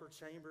his upper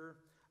chamber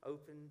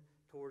open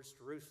towards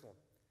Jerusalem.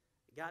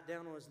 He got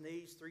down on his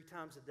knees 3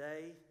 times a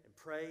day and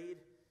prayed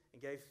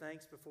and gave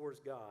thanks before his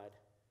God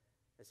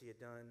as he had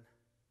done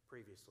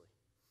previously.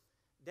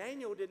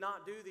 Daniel did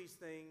not do these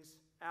things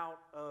out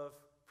of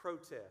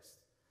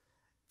protest.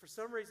 For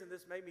some reason,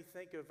 this made me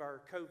think of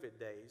our COVID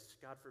days.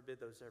 God forbid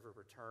those ever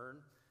return.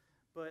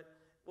 But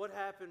what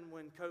happened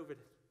when COVID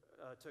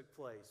took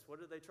place?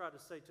 What did they try to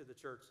say to the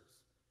churches?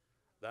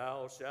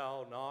 Thou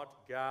shalt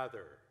not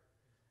gather.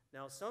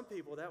 Now, some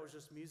people, that was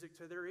just music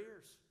to their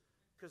ears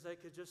because they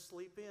could just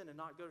sleep in and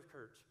not go to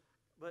church.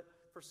 But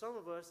for some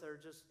of us that are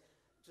just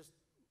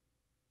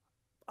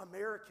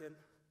American,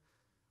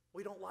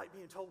 we don't like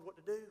being told what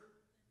to do.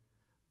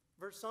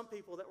 For some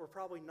people that were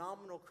probably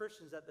nominal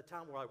Christians at the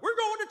time were like, we're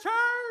going to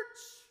church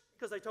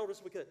because they told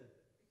us we couldn't.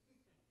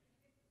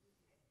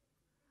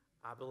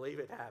 I believe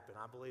it happened.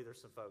 I believe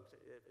there's some folks.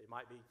 It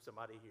might be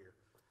somebody here.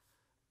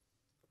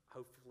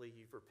 Hopefully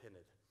you've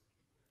repented.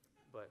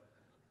 But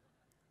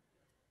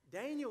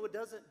Daniel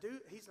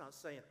he's not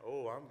saying,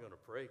 oh, I'm going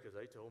to pray because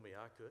they told me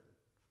I couldn't.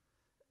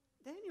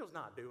 Daniel's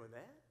not doing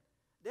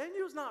that.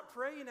 Daniel's not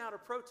praying out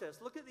of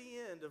protest. Look at the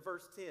end of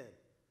verse 10.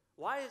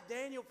 Why is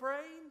Daniel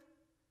praying?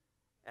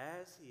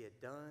 As he had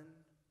done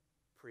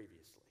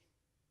previously.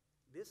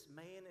 This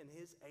man in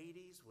his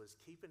 80s was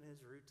keeping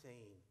his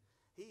routine.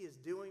 He is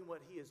doing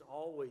what he has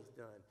always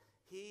done.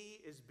 He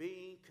is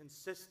being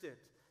consistent.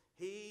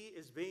 He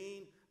is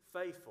being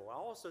faithful. I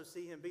also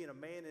see him being a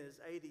man in his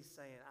 80s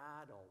saying,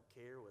 I don't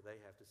care what they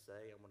have to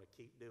say. I'm going to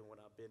keep doing what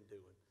I've been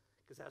doing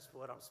because that's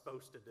what I'm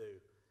supposed to do.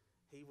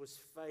 He was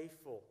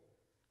faithful.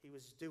 He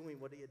was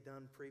doing what he had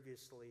done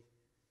previously.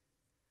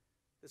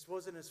 This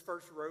wasn't his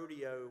first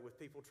rodeo with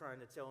people trying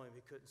to tell him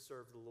he couldn't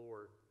serve the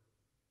Lord.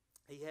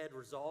 He had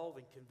resolve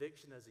and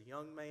conviction as a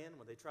young man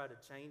when they tried to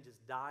change his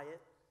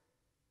diet.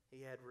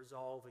 He had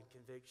resolve and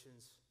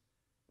convictions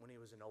when he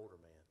was an older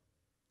man.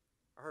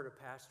 I heard a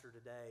pastor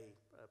today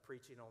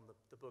preaching on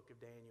the book of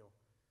Daniel.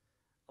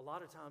 A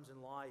lot of times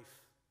in life,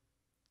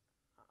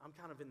 I'm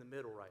kind of in the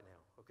middle right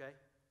now, okay?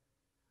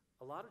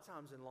 A lot of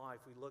times in life,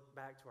 we look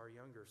back to our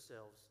younger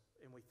selves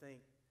and we think,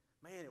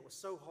 man, it was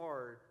so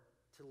hard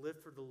to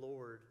live for the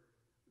Lord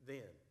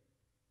then.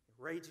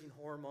 Raging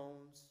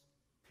hormones,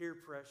 peer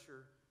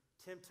pressure,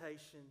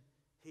 temptation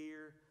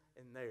here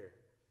and there.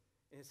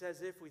 And it's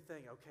as if we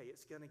think, okay,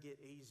 it's going to get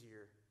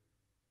easier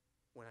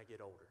when I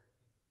get older.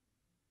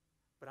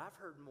 But I've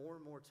heard more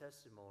and more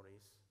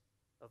testimonies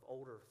of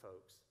older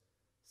folks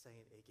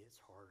saying it gets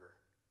harder.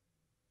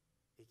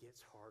 It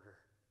gets harder.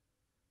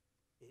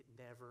 It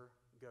never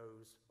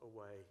goes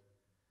away.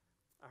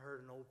 I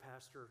heard an old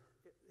pastor,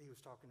 he was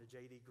talking to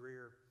J.D.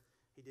 Greer.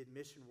 He did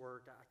mission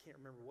work. I can't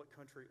remember what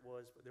country it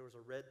was, but there was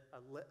a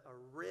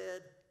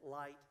red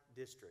light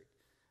district,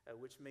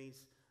 which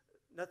means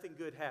nothing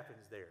good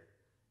happens there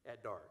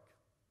at dark.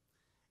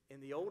 And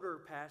the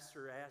older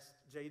pastor asked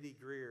J.D.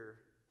 Greer,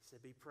 he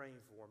said, be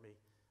praying for me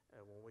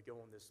when we go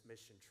on this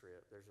mission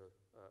trip. There's a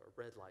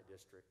red light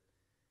district.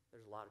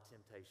 There's a lot of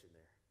temptation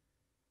there.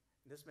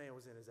 And this man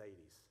was in his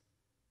 80s.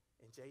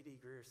 And J.D.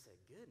 Greer said,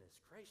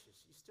 goodness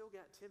gracious, you still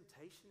got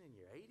temptation in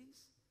your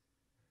 80s?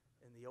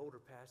 And the older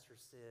pastor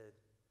said,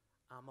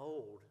 I'm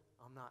old,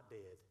 I'm not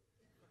dead.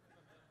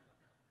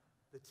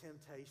 The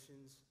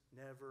temptations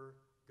never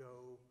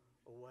go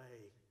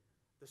away.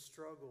 The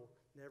struggle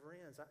never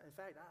ends. In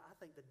fact, I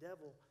think the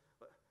devil,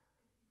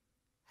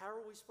 how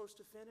are we supposed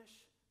to finish?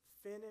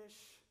 Finish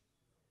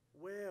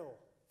well.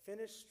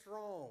 Finish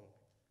strong.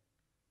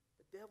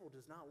 The devil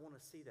does not want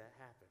to see that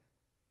happen.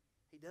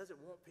 He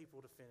doesn't want people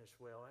to finish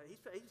well.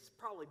 He's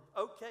probably,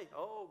 okay,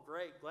 oh,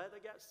 great, glad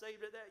they got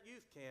saved at that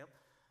youth camp.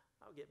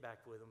 I'll get back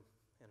with them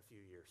in a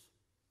few years.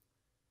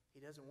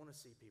 He doesn't want to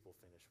see people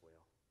finish well.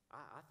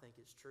 I think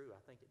it's true.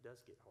 I think it does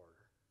get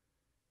harder.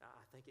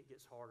 I think it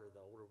gets harder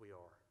the older we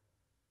are.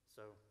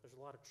 So there's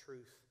a lot of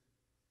truth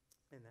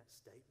in that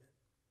statement.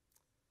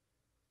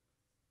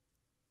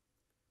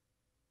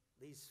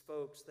 These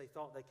folks, they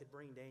thought they could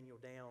bring Daniel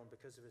down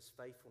because of his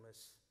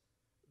faithfulness.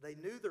 They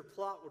knew their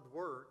plot would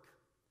work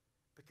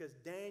because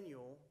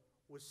Daniel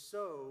was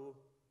so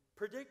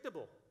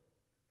predictable.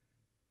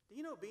 Do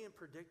you know being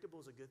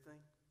predictable is a good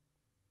thing?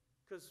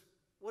 Because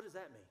what does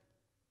that mean?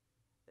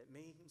 It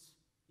means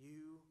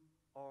you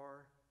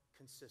are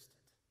consistent.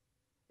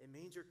 It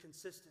means you're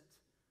consistent.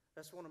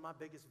 That's one of my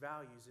biggest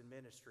values in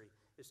ministry,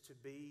 is to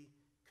be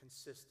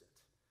consistent.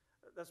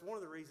 That's one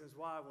of the reasons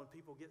why when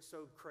people get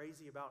so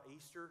crazy about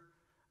Easter,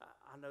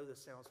 I know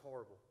this sounds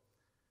horrible.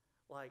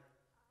 Like,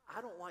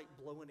 I don't like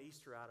blowing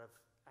Easter out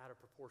of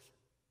proportion.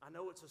 I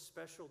know it's a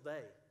special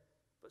day,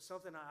 but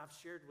something I've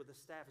shared with the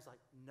staff is like,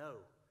 no,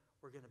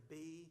 we're going to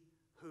be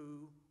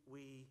who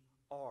we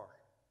are.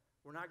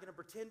 We're not going to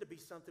pretend to be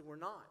something we're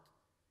not.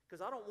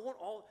 Because I don't want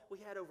we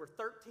had over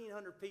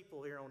 1,300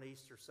 people here on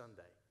Easter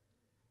Sunday.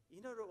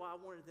 You know what I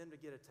wanted them to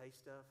get a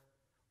taste of?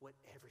 What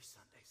every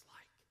Sunday's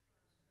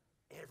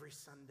like. Every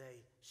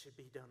Sunday should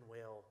be done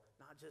well.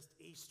 Not just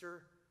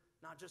Easter,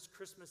 not just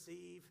Christmas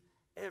Eve.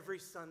 Every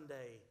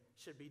Sunday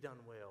should be done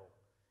well.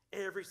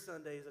 Every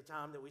Sunday is a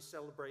time that we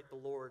celebrate the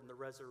Lord and the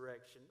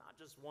resurrection, not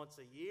just once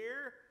a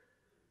year.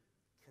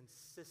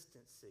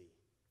 Consistency.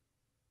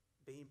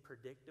 Being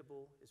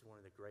predictable is one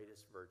of the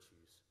greatest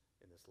virtues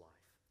in this life.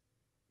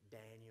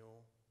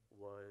 Daniel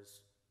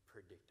was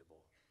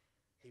predictable.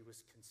 He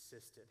was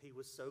consistent. He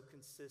was so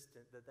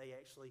consistent that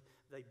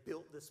they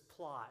built this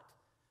plot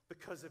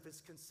because of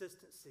his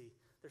consistency.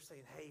 They're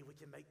saying, hey, we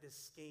can make this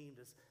scheme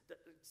to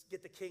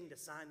get the king to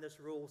sign this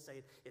rule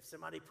saying if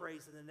somebody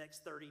prays in the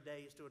next 30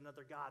 days to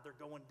another god, they're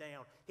going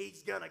down.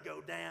 He's going to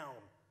go down.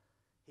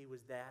 He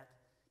was that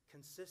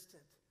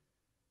consistent.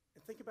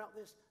 And think about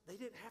this. They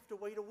didn't have to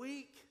wait a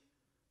week.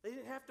 They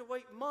didn't have to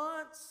wait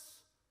months.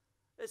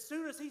 As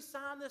soon as he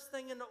signed this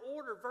thing into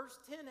order, verse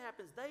 10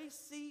 happens. They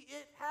see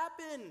it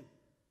happen.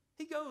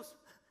 He goes,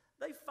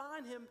 they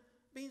find him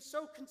being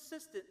so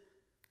consistent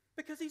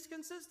because he's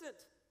consistent.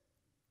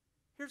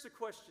 Here's a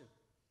question.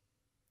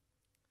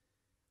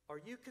 Are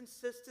you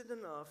consistent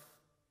enough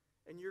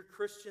in your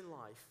Christian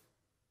life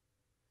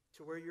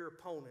to where your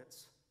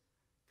opponents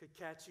could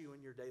catch you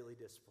in your daily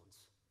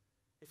disciplines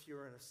if you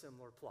were in a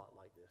similar plot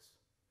like this?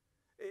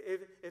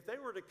 If they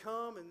were to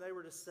come and they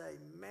were to say,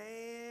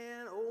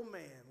 man, oh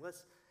man,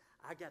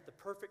 I got the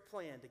perfect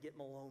plan to get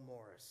Malone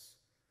Morris.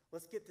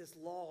 Let's get this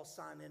law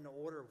signed into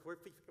order.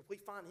 If we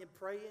find him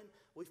praying,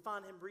 we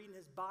find him reading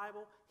his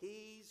Bible,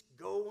 he's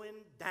going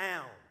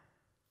down.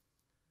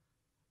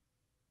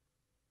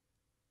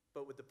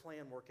 But would the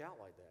plan work out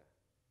like that?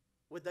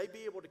 Would they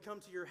be able to come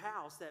to your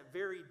house that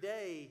very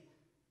day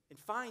and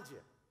find you?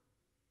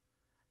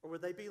 Or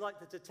would they be like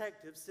the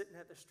detective sitting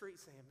at the street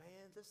saying,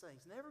 man, this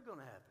thing's never going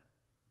to happen?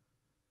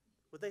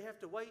 Would they have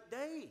to wait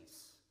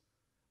days?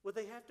 Would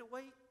they have to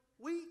wait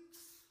weeks?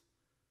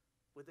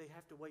 Would they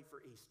have to wait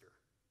for Easter?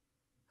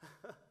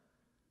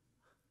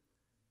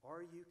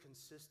 Are you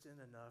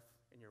consistent enough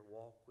in your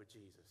walk with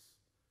Jesus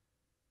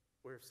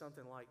where if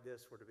something like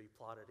this were to be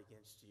plotted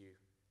against you,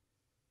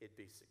 it'd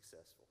be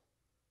successful?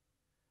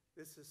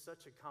 This is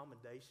such a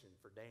commendation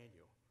for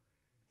Daniel.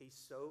 He's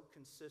so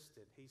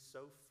consistent, he's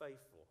so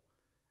faithful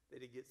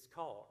that he gets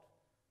caught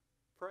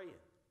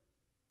praying,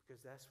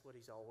 because that's what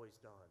he's always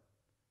done.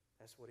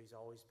 That's what he's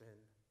always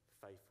been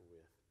faithful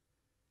with.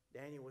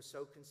 Daniel was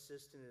so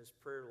consistent in his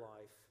prayer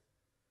life,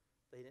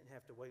 they didn't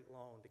have to wait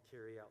long to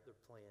carry out their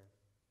plan.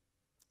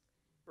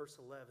 Verse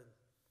 11.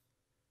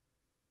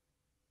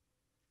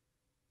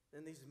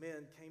 Then these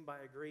men came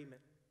by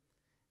agreement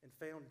and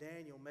found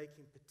Daniel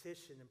making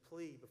petition and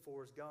plea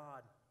before his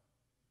God.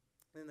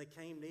 Then they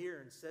came near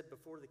and said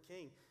before the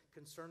king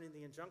concerning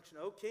the injunction,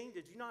 O king,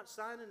 did you not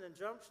sign an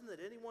injunction that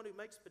anyone who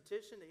makes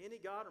petition to any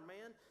god or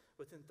man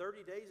within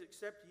 30 days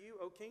except you,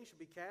 O king, should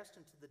be cast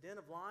into the den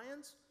of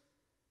lions?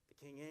 The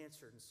king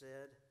answered and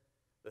said,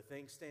 the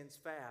thing stands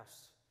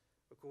fast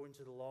according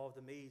to the law of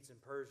the Medes and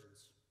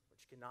Persians,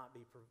 which cannot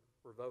be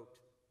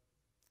revoked.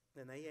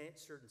 Then they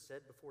answered and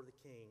said before the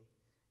king,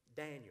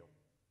 Daniel,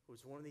 who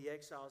is one of the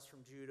exiles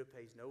from Judah,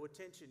 pays no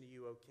attention to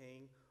you, O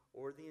king,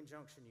 or the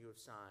injunction you have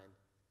signed,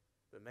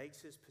 but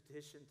makes his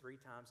petition 3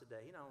 times a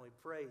day. He not only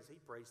prays, he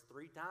prays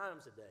 3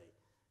 times a day.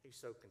 He's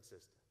so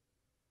consistent.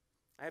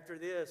 After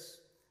this,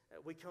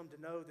 we come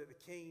to know that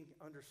the king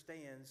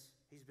understands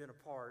he's been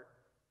a part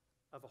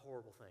of a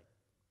horrible thing.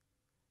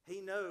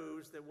 He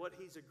knows that what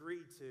he's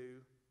agreed to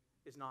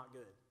is not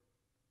good.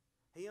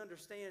 He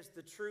understands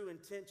the true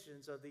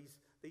intentions of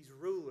these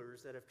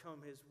rulers that have come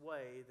his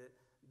way, that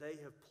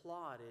they have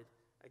plotted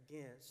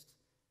against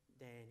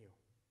Daniel.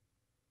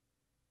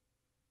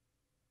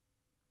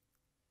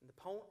 And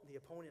the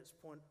opponents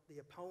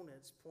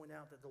point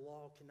out that the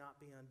law cannot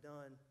be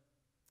undone.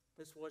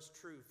 This was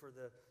true for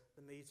the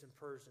Medes and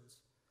Persians,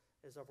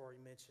 as I've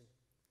already mentioned.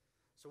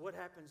 So what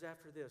happens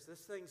after this? This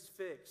thing's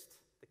fixed.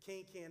 The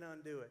king can't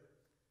undo it.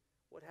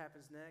 What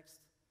happens next?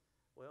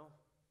 Well,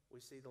 we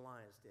see the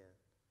lion's den.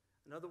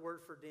 Another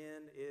word for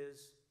den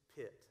is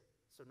pit.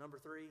 So number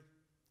 3,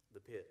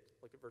 the pit.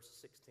 Look at verse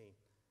 16.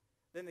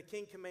 Then the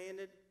king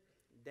commanded,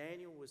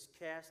 Daniel was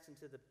cast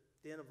into the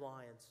den of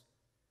lions.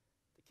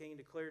 The king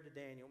declared to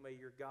Daniel, may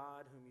your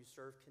God, whom you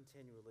serve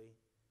continually,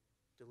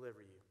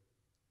 deliver you.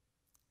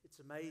 It's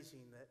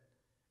amazing that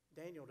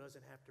Daniel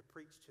doesn't have to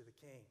preach to the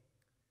king.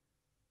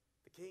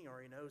 The king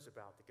already knows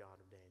about the God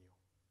of Daniel.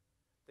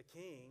 The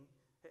king,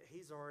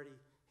 he's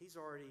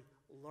already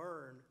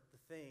learned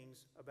the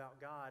things about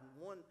God. And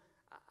one,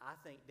 I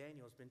think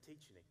Daniel's been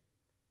teaching him.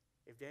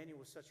 If Daniel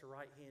was such a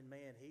right-hand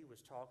man, he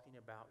was talking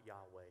about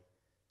Yahweh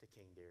to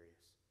King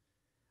Darius.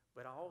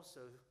 But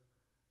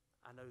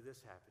I know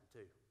this happened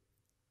too.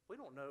 We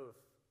don't know if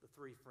the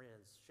 3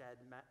 friends,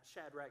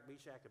 Shadrach,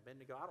 Meshach, and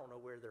Abednego, I don't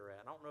know where they're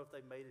at. I don't know if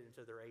they made it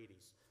into their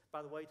 80s.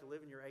 By the way, to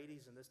live in your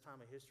 80s in this time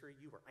of history,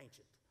 you were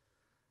ancient.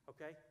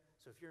 Okay?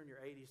 So if you're in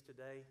your 80s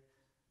today,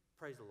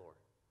 praise the Lord.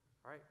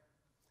 All right?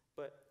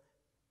 But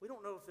we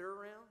don't know if they're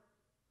around.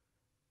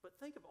 But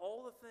think of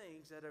all the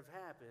things that have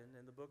happened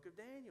in the book of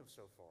Daniel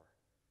so far.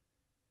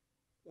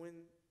 When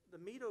the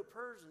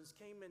Medo-Persians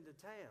came into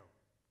town,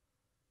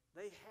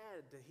 they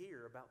had to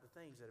hear about the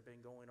things that have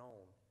been going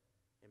on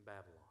in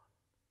Babylon.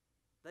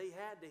 They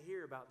had to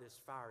hear about this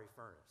fiery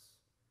furnace.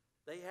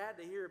 They had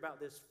to hear about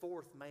this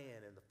 4th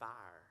man in the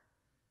fire.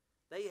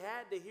 They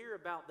had to hear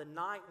about the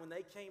night when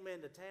they came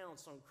into town,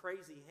 some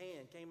crazy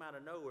hand came out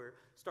of nowhere,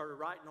 started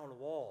writing on a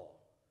wall.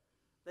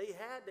 They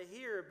had to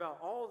hear about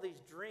all these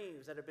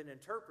dreams that have been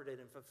interpreted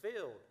and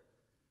fulfilled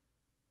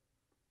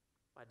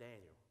by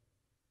Daniel.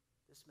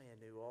 This man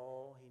knew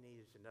all he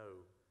needed to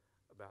know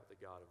about the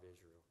God of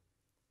Israel.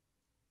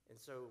 And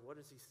so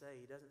what does he say?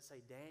 He doesn't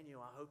say,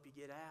 Daniel, I hope you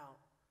get out.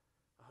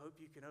 I hope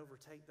you can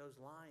overtake those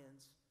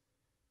lions.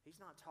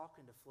 He's not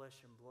talking to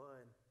flesh and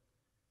blood.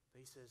 But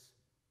he says,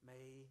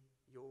 may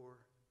your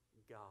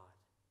God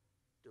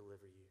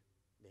deliver you,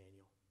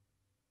 Daniel.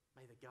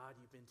 May the God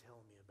you've been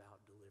telling me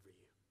about deliver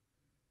you.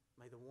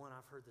 May the one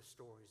I've heard the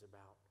stories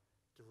about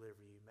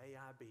deliver you. May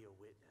I be a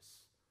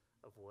witness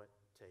of what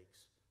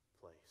takes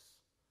place.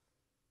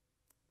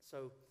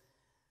 So,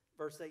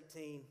 verse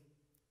 18,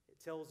 it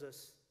tells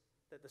us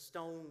that the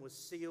stone was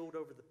sealed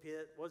over the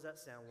pit. What does that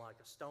sound like?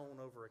 A stone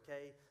over a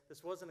cave?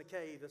 This wasn't a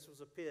cave, this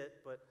was a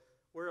pit, but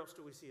where else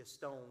do we see a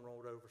stone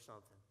rolled over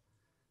something?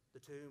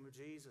 The tomb of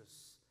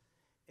Jesus.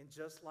 And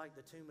just like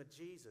the tomb of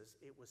Jesus,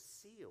 it was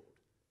sealed.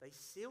 They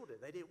sealed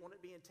it. They didn't want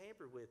it being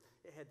tampered with.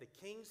 It had the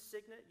king's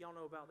signet. Y'all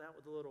know about that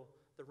with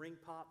the ring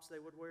pops they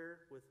would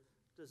wear with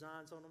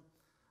designs on them.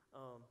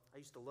 I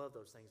used to love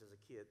those things as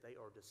a kid. They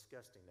are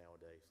disgusting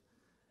nowadays.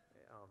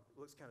 It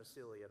looks kind of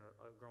silly, a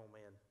grown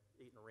man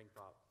eating a ring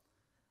pop.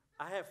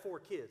 I have 4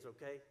 kids,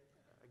 okay?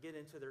 I get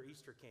into their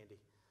Easter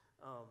candy.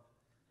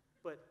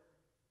 But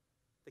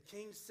the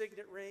king's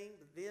signet ring,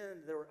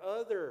 then there were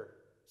other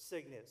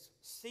signets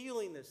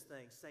sealing this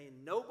thing, saying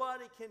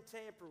nobody can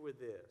tamper with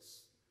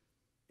this.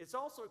 It's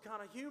also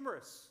kind of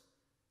humorous.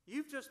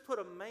 You've just put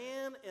a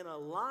man in a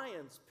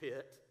lion's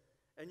pit,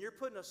 and you're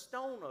putting a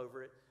stone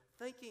over it,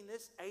 thinking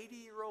this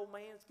 80-year-old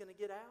man's going to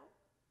get out?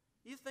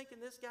 You thinking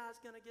this guy's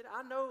going to get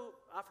out? I know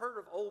I've heard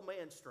of old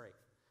man strength,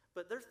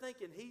 but they're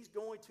thinking he's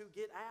going to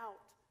get out.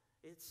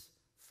 It's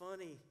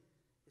funny.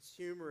 It's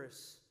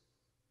humorous.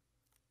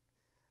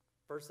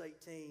 Verse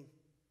 18,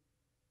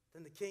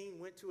 then the king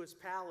went to his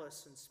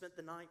palace and spent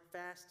the night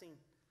fasting.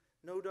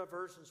 No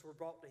diversions were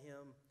brought to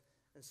him,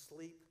 and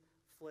sleep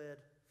fled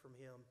from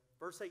him.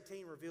 Verse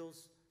 18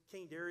 reveals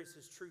King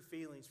Darius' true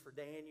feelings for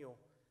Daniel.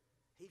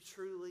 He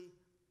truly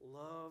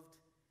loved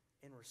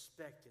and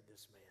respected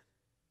this man.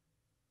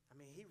 I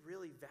mean, he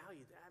really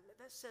valued that. I mean,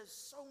 that says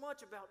so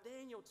much about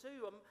Daniel,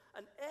 too.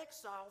 An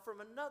exile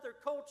from another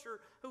culture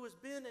who has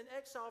been in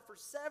exile for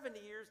 70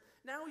 years.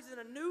 Now he's in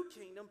a new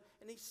kingdom,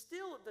 and he's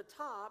still at the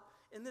top.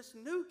 And this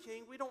new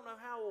king, we don't know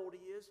how old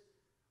he is,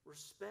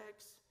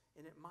 respects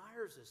and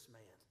admires this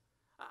man.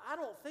 I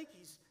don't think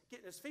he's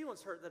getting his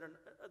feelings hurt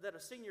that a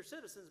senior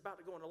citizen is about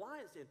to go into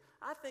lion's den.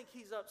 I think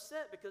he's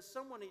upset because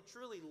someone he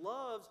truly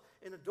loves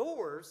and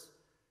adores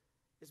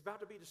is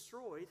about to be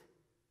destroyed.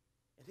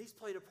 And he's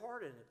played a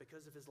part in it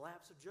because of his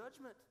lapse of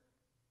judgment.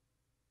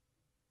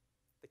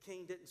 The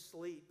king didn't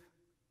sleep,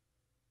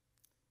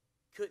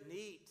 couldn't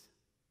eat.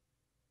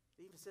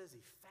 It even says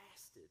he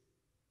fasted.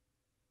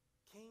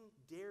 King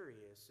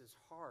Darius'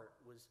 heart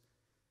was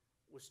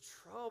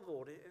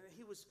troubled, and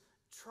he was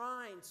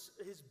trying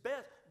his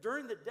best.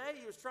 During the day,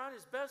 he was trying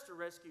his best to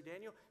rescue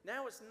Daniel.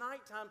 Now it's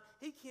nighttime.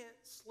 He can't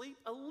sleep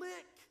a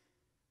lick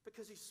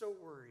because he's so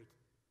worried.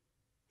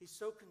 He's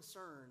so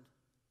concerned.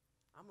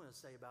 I'm going to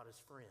say about his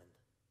friend,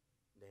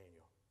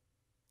 Daniel.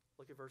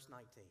 Look at verse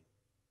 19.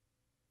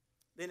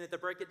 Then at the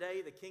break of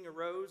day, the king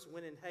arose,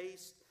 went in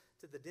haste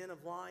to the den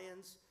of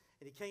lions,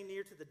 and he came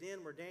near to the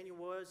den where Daniel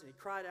was, and he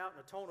cried out in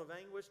a tone of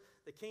anguish.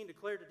 The king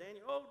declared to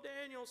Daniel, "O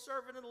Daniel,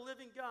 servant of the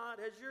living God,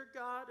 has your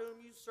God,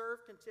 whom you serve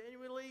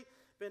continually,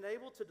 been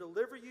able to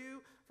deliver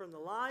you from the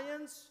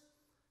lions?"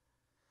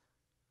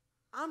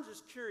 I'm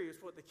just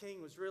curious what the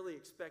king was really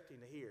expecting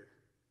to hear.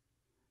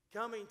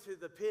 Coming to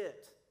the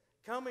pit,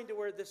 coming to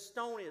where this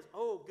stone is.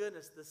 Oh,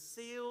 goodness, the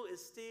seal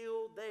is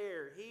still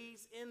there.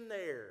 He's in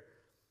there.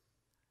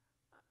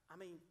 I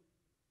mean,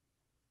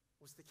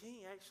 was the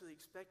king actually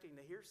expecting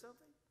to hear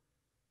something?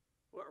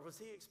 Or was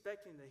he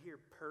expecting to hear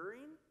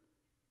purring?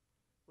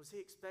 Was he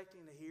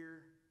expecting to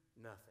hear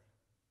nothing?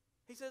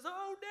 He says,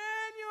 "Oh,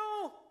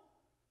 Daniel!"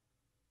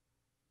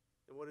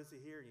 And what does he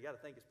hear? You got to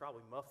think it's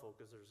probably muffled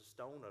because there's a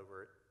stone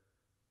over it.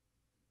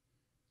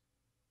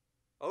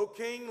 "O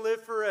king,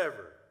 live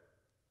forever.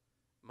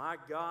 My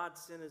God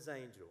sent his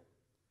angel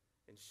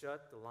and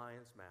shut the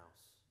lions'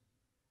 mouths,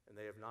 and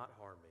they have not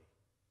harmed me,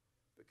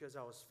 because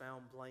I was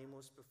found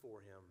blameless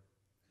before him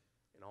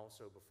and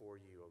also before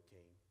you, O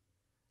king.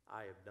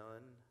 I have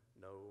done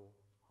no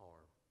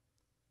harm."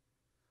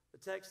 The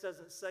text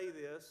doesn't say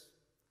this,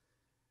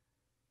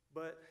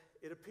 but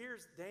it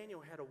appears Daniel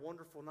had a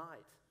wonderful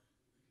night.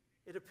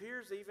 It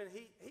appears even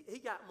he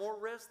got more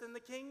rest than the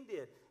king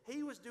did.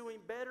 He was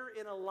doing better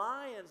in a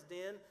lion's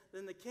den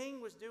than the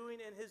king was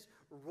doing in his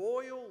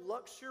royal,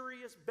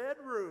 luxurious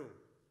bedroom.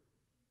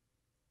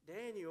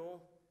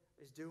 Daniel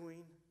is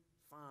doing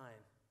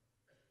fine.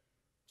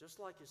 Just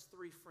like his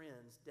three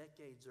friends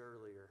decades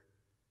earlier,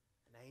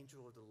 an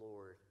angel of the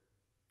Lord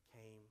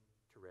came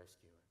to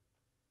rescue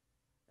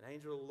him. An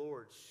angel of the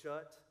Lord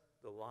shut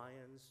the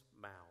lions'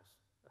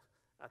 mouths.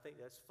 I think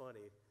that's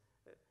funny.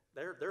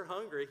 They're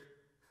hungry.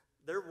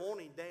 They're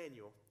wanting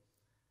Daniel,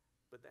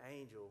 but the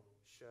angel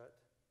shut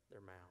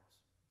their mouths.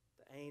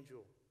 The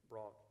angel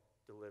brought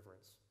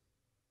deliverance.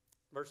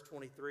 Verse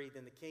 23,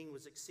 then the king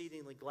was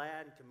exceedingly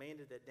glad and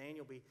commanded that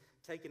Daniel be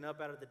taken up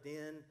out of the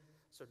den.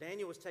 So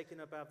Daniel was taken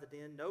up out of the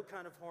den. No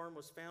kind of harm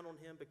was found on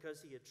him because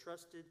he had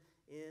trusted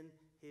in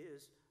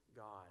his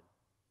God.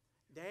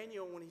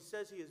 Daniel, when he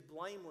says he is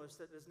blameless,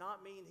 that does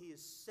not mean he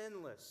is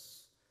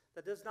sinless.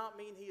 That does not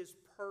mean he is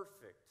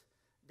perfect.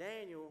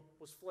 Daniel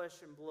was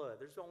flesh and blood.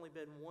 There's only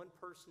been one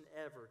person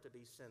ever to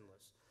be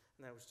sinless,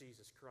 and that was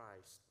Jesus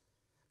Christ.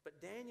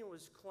 But Daniel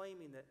was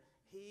claiming that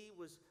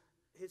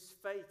his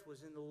faith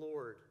was in the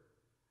Lord,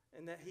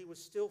 and that he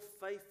was still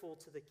faithful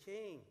to the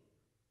king.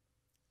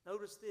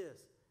 Notice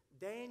this.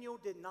 Daniel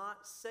did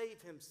not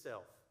save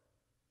himself.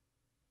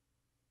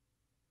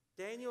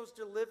 Daniel's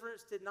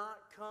deliverance did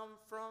not come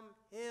from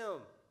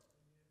him.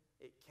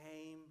 It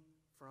came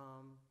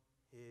from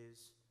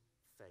his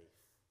faith.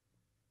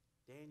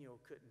 Daniel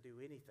couldn't do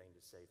anything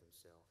to save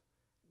himself.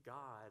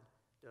 God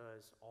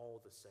does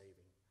all the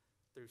saving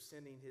through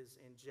sending his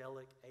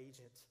angelic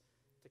agent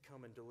to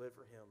come and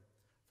deliver him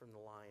from the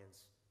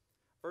lions.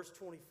 Verse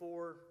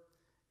 24,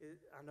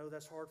 I know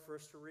that's hard for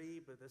us to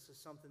read, but this is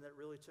something that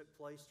really took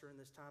place during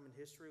this time in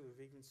history.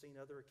 We've even seen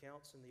other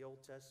accounts in the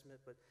Old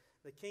Testament. But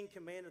the king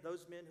commanded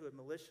those men who had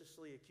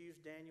maliciously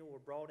accused Daniel were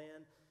brought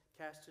in,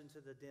 cast into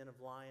the den of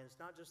lions.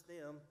 Not just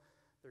them,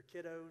 their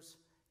kiddos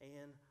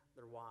and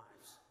their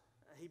wives.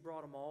 He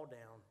brought them all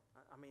down.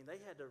 I mean,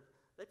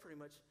 they pretty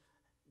much,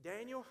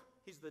 Daniel,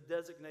 he's the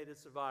designated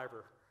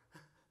survivor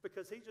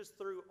because he just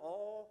threw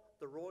all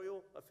the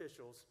royal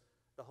officials,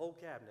 the whole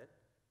cabinet,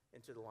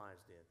 into the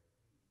lion's den.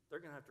 They're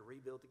going to have to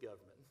rebuild the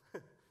government.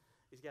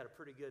 He's got a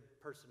pretty good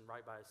person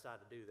right by his side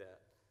to do that.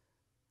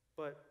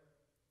 But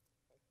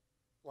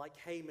like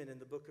Haman in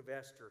the book of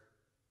Esther,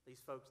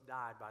 these folks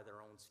died by their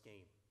own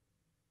scheme.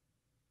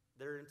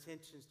 Their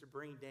intentions to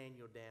bring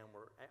Daniel down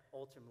were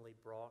ultimately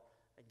brought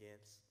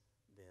against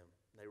them.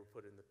 They were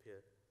put in the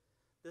pit.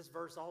 This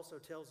verse also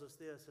tells us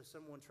this. If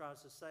someone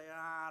tries to say,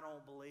 I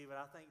don't believe it,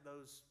 I think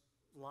those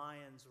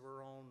lions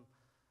were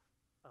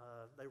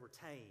they were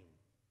tame.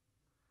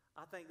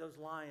 I think those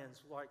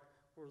lions were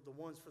the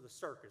ones for the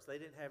circus. They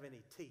didn't have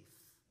any teeth.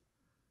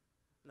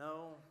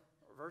 No,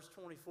 verse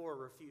 24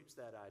 refutes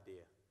that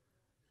idea.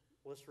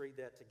 Let's read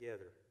that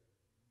together.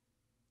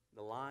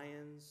 The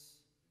lions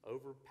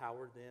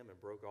overpowered them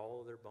and broke all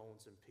of their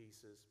bones in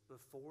pieces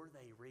before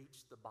they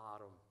reached the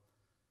bottom.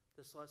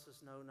 This lets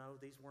us know, no,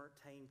 these weren't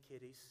tame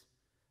kitties.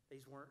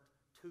 These weren't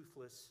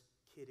toothless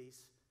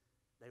kitties.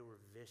 They were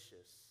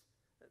vicious.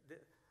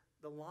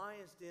 The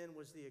lion's den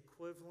was the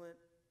equivalent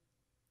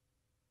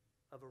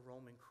of a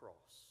Roman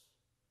cross.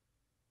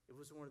 It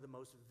was one of the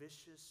most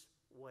vicious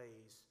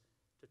ways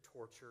to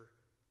torture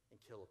and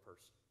kill a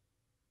person.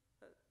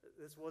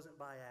 This wasn't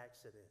by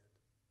accident.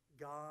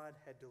 God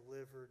had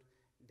delivered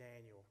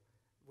Daniel.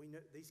 We know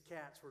these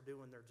cats were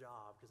doing their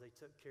job because they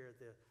took care of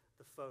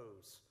the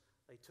foes.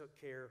 They took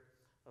care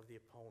of the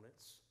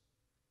opponents.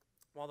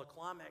 While the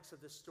climax of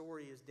this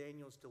story is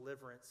Daniel's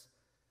deliverance,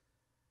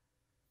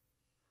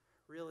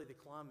 really the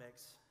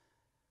climax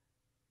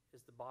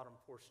is the bottom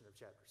portion of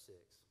chapter 6,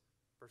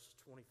 verses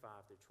 25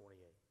 through 28.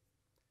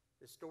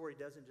 This story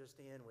doesn't just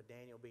end with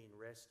Daniel being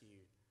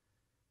rescued,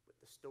 but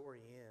the story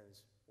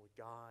ends with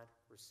God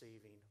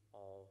receiving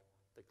all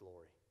the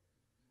glory.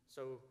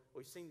 So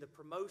we've seen the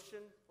promotion,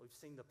 we've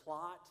seen the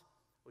plot,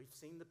 we've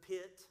seen the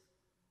pit.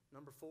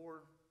 Number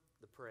 4,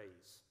 the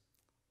praise.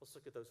 Let's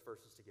look at those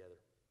verses together.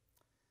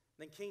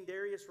 Then King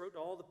Darius wrote to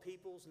all the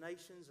peoples,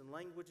 nations, and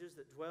languages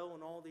that dwell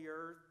in all the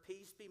earth,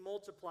 peace be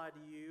multiplied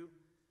to you.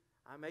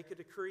 I make a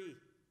decree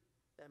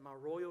that my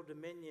royal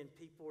dominion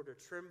people are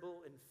to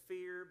tremble and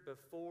fear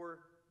before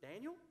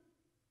Daniel?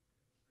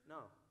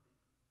 No,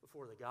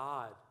 before the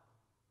God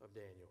of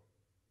Daniel.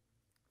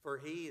 For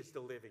he is the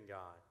living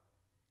God,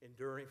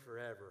 enduring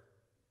forever.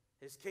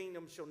 His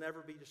kingdom shall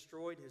never be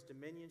destroyed. His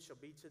dominion shall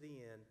be to the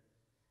end.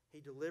 He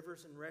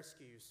delivers and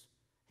rescues.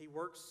 He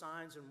works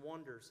signs and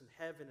wonders in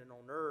heaven and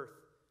on earth.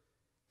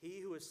 He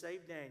who has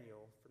saved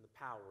Daniel from the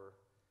power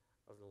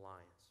of the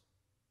lions.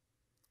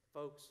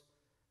 Folks,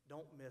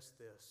 don't miss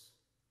this.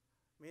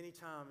 Many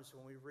times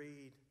when we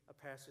read a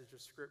passage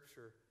of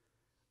Scripture,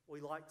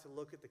 we like to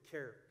look at the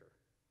character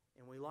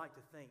and we like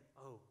to think,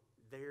 oh,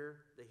 they're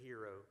the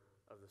hero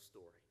of the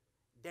story.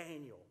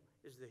 Daniel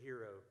is the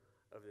hero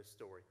of this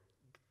story.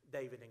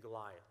 David and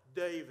Goliath.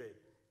 David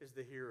is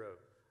the hero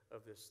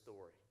of this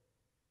story.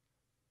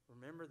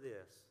 Remember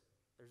this,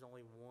 there's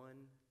only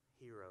one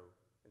hero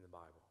in the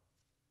Bible.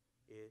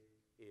 It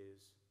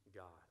is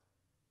God.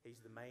 He's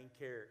the main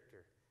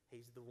character.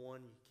 He's the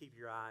one you keep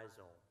your eyes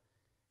on.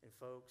 And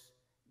folks,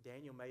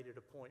 Daniel made it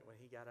a point when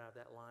he got out of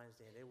that lion's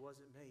den. It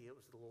wasn't me, it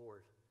was the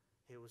Lord.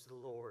 It was the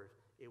Lord.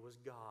 It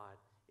was God.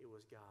 It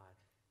was God.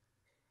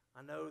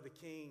 I know the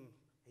king,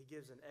 he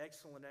gives an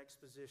excellent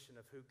exposition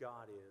of who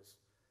God is.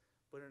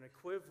 But an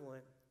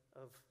equivalent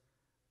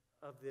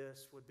of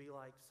this would be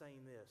like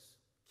saying this.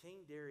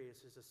 King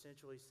Darius is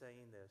essentially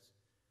saying this: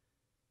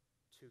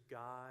 to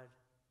God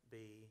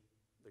be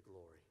the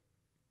glory.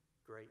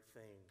 Great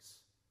things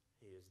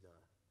he has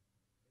done.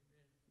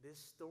 Amen. This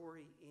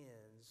story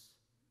ends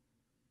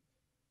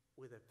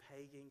with a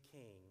pagan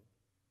king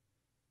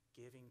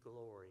giving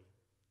glory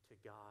to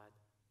God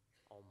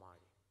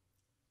Almighty.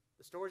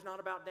 The story's not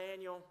about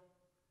Daniel.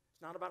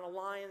 It's not about a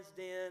lion's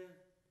den.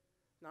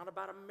 It's not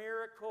about a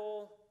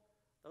miracle.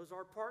 Those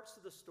are parts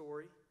of the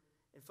story.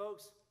 And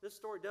folks, this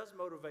story does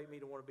motivate me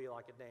to want to be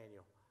like a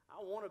Daniel. I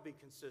want to be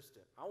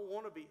consistent. I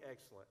want to be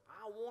excellent.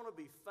 I want to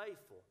be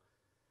faithful.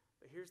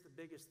 But here's the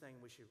biggest thing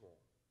we should want.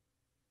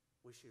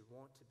 We should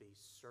want to be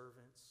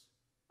servants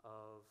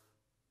of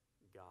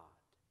God.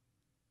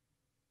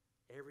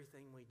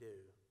 Everything we do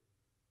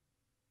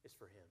is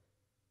for Him.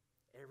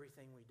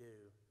 Everything we do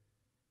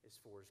is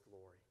for His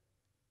glory.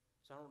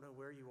 So I don't know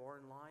where you are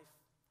in life.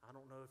 I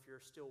don't know if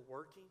you're still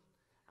working.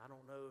 I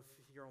don't know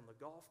if you're on the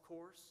golf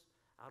course.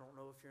 I don't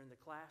know if you're in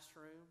the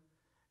classroom.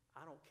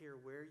 I don't care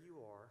where you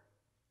are.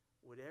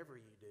 Whatever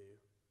you do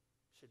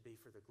should be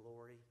for the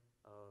glory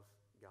of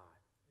God.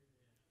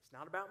 Amen. It's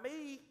not about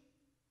me.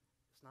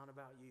 It's not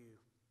about you.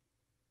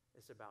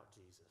 It's about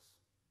Jesus.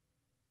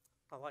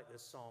 I like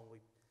this song.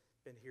 We've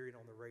been hearing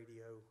on the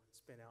radio.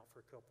 It's been out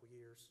for a couple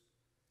years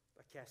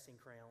by Casting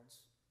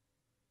Crowns.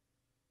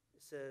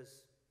 It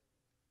says,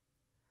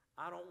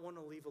 I don't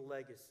want to leave a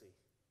legacy.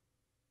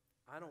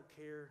 I don't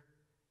care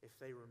if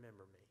they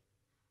remember me.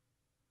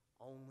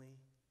 Only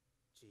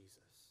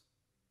Jesus.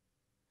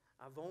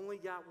 I've only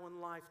got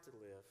one life to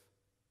live.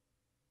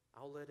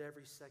 I'll let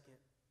every second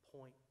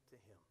point to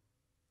Him.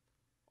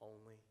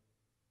 Only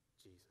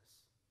Jesus.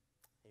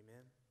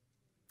 Amen.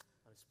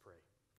 Let's pray.